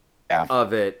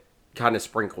of it kind of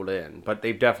sprinkled in. But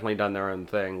they've definitely done their own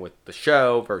thing with the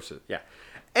show versus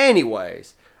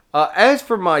Anyways, as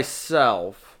for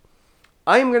myself,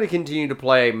 I am going to continue to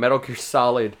play Metal Gear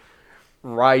Solid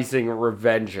Rising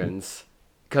Revengeance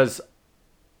because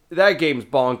that game's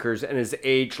bonkers and is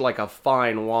aged like a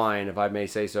fine wine, if I may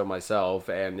say so myself,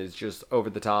 and is just over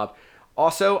the top.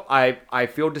 Also, I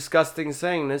feel disgusting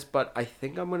saying this, but I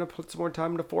think I'm going to put some more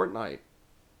time into Fortnite.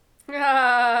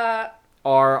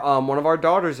 One of our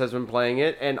daughters has been playing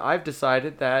it, and I've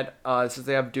decided that since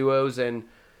they have duos and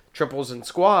triples and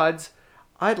squads,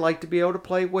 I'd like to be able to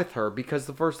play with her because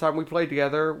the first time we played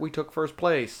together, we took first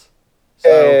place. So,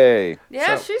 hey!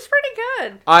 Yeah, she's pretty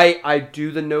good. I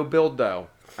do the no build though.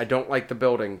 I don't like the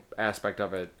building aspect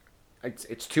of it.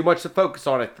 It's too much to focus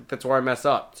on. I think that's where I mess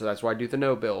up. So that's why I do the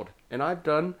no build. And I've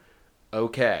done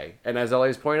okay. And as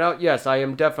Ellie's pointed out, yes, I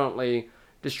am definitely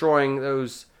destroying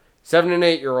those 7 and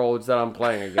 8-year-olds that I'm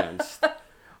playing against.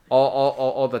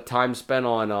 all the time spent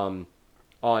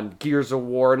on Gears of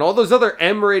War and all those other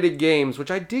M-rated games,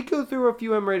 which I did go through a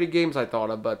few M-rated games I thought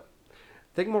of, but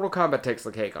I think Mortal Kombat takes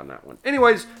the cake on that one.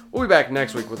 Anyways, we'll be back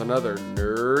next week with another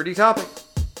nerdy topic.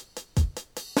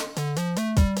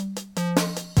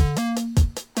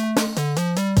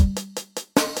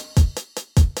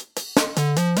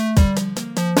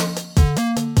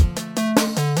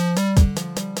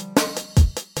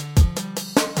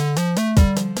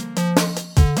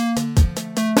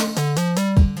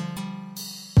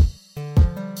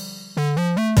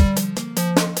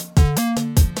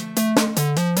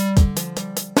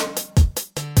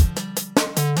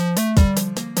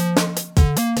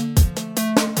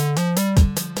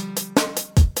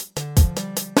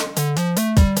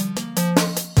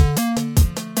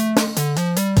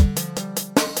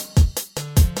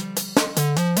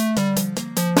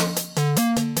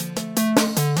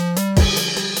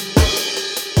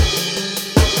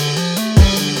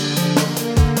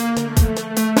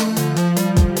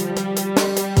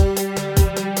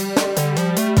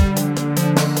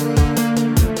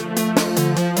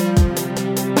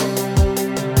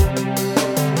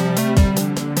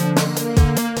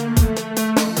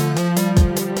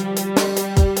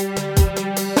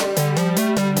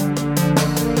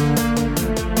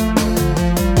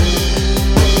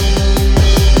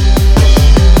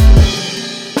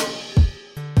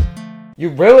 You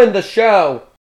ruined the show.